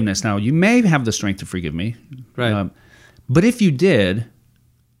your forgiveness. Now you may have the strength to forgive me, Right. But if you did,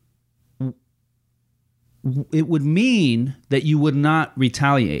 it would mean that you would not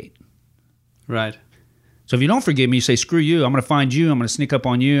retaliate. Right. So if you don't forgive me, you say, screw you, I'm going to find you, I'm going to sneak up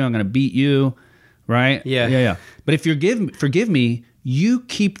on you, I'm going to beat you, right? Yeah. But if you forgive me, you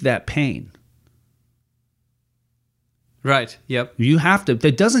keep that pain. Right. Yep. You have to.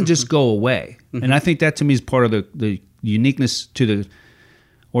 That doesn't just go away. And I think that to me is part of the uniqueness to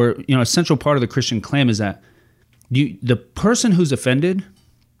a central part of the Christian claim is that the person who's offended,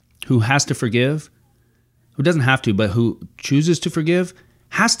 who has to forgive, who doesn't have to, but who chooses to forgive,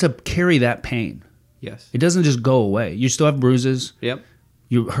 has to carry that pain. Yes. It doesn't just go away. You still have bruises. Yep.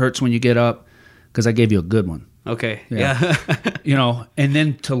 You hurts when you get up because I gave you a good one. Okay. Yeah. And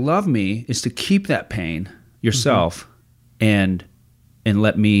then to love me is to keep that pain yourself and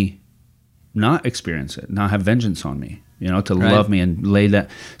let me not experience it, not have vengeance on me, to love me and lay that.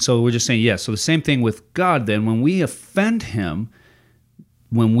 So we're just saying, yes. So the same thing with God then. When we offend him,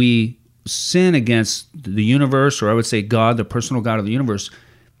 when we sin against the universe, or I would say God, the personal God of the universe,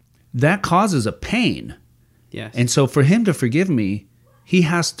 that causes a pain. Yes. And so for him to forgive me, he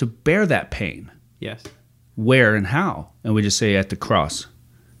has to bear that pain. Yes. Where and how? And we just say at the cross.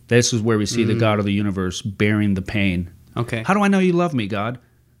 This is where we see the God of the universe bearing the pain. Okay. How do I know you love me, God?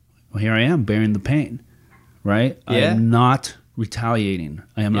 Well, here I am bearing the pain, right? Yeah. I am not retaliating.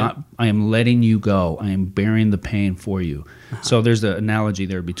 I am letting you go. I am bearing the pain for you. So there's the analogy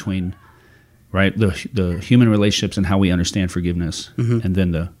there between, right, the human relationships and how we understand forgiveness, and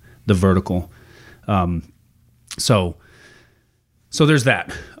then the vertical. So there's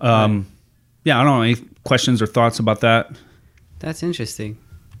that. Yeah, I don't know, any questions or thoughts about that? That's interesting.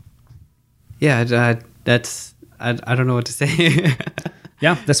 Yeah, that's I don't know what to say.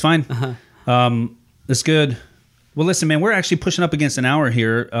 Yeah, that's fine. That's good. Well, listen, man, we're actually pushing up against an hour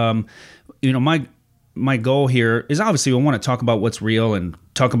here. My goal here is obviously we want to talk about what's real and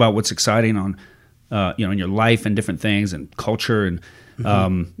talk about what's exciting on, in your life and different things and culture and,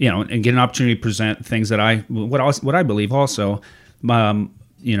 and get an opportunity to present things that what I believe also. I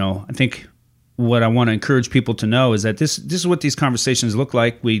think what I want to encourage people to know is that this is what these conversations look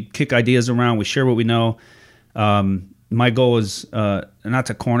like. We kick ideas around. We share what we know. My goal is not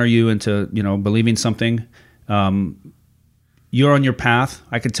to corner you into believing something. You're on your path.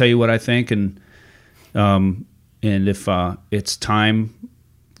 I can tell you what I think, and if it's time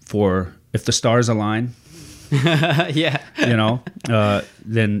if the stars align, Yeah.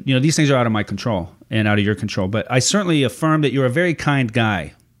 Then these things are out of my control and out of your control. But I certainly affirm that you're a very kind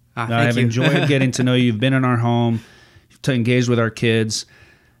guy. I have enjoyed getting to know you. You've been in our home, you've engaged with our kids,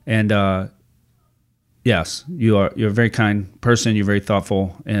 and yes, you're a very kind person. You're very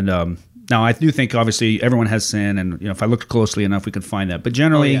thoughtful, and now I do think obviously everyone has sin, and if I looked closely enough, we could find that. But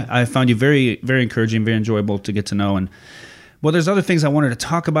generally, I found you very, very encouraging, very enjoyable to get to know. And well, there's other things I wanted to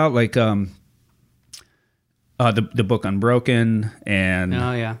talk about, like the book Unbroken,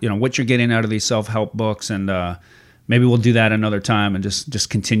 and what you're getting out of these self-help books, and maybe we'll do that another time and just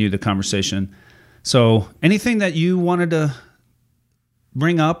continue the conversation. So, anything that you wanted to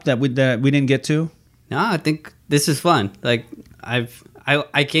bring up that we didn't get to? No, I think this is fun. Like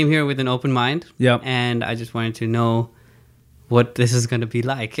I came here with an open mind, and I just wanted to know what this is going to be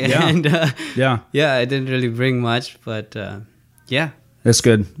like. And I didn't really bring much, but that's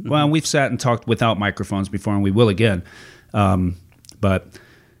good. Well, we've sat and talked without microphones before, and we will again. But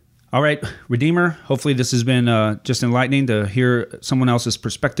all right, Redeemer, hopefully this has been just enlightening to hear someone else's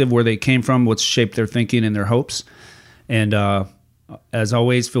perspective, where they came from, what's shaped their thinking and their hopes. And as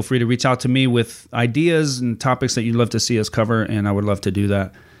always, feel free to reach out to me with ideas and topics that you'd love to see us cover, and I would love to do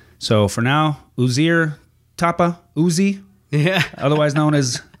that. So for now, Uzir Thapa, Uzi, otherwise known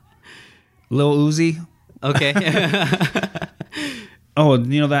as Lil Uzi. Okay. Oh,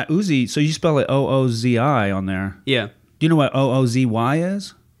 that Uzi, so you spell it O-O-Z-I on there. Yeah. Do you know what O-O-Z-Y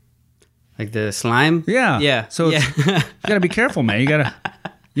is? Like the slime? Yeah. Yeah. So you got to be careful, man. You got to,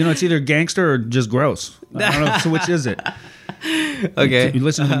 it's either gangster or just gross. I don't know. So which is it? Okay. You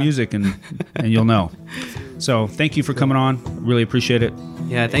listen to the music and you'll know. So thank you for coming on. Really appreciate it.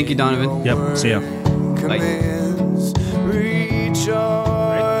 Yeah. Thank you, Donovan. Yep. See ya. Bye.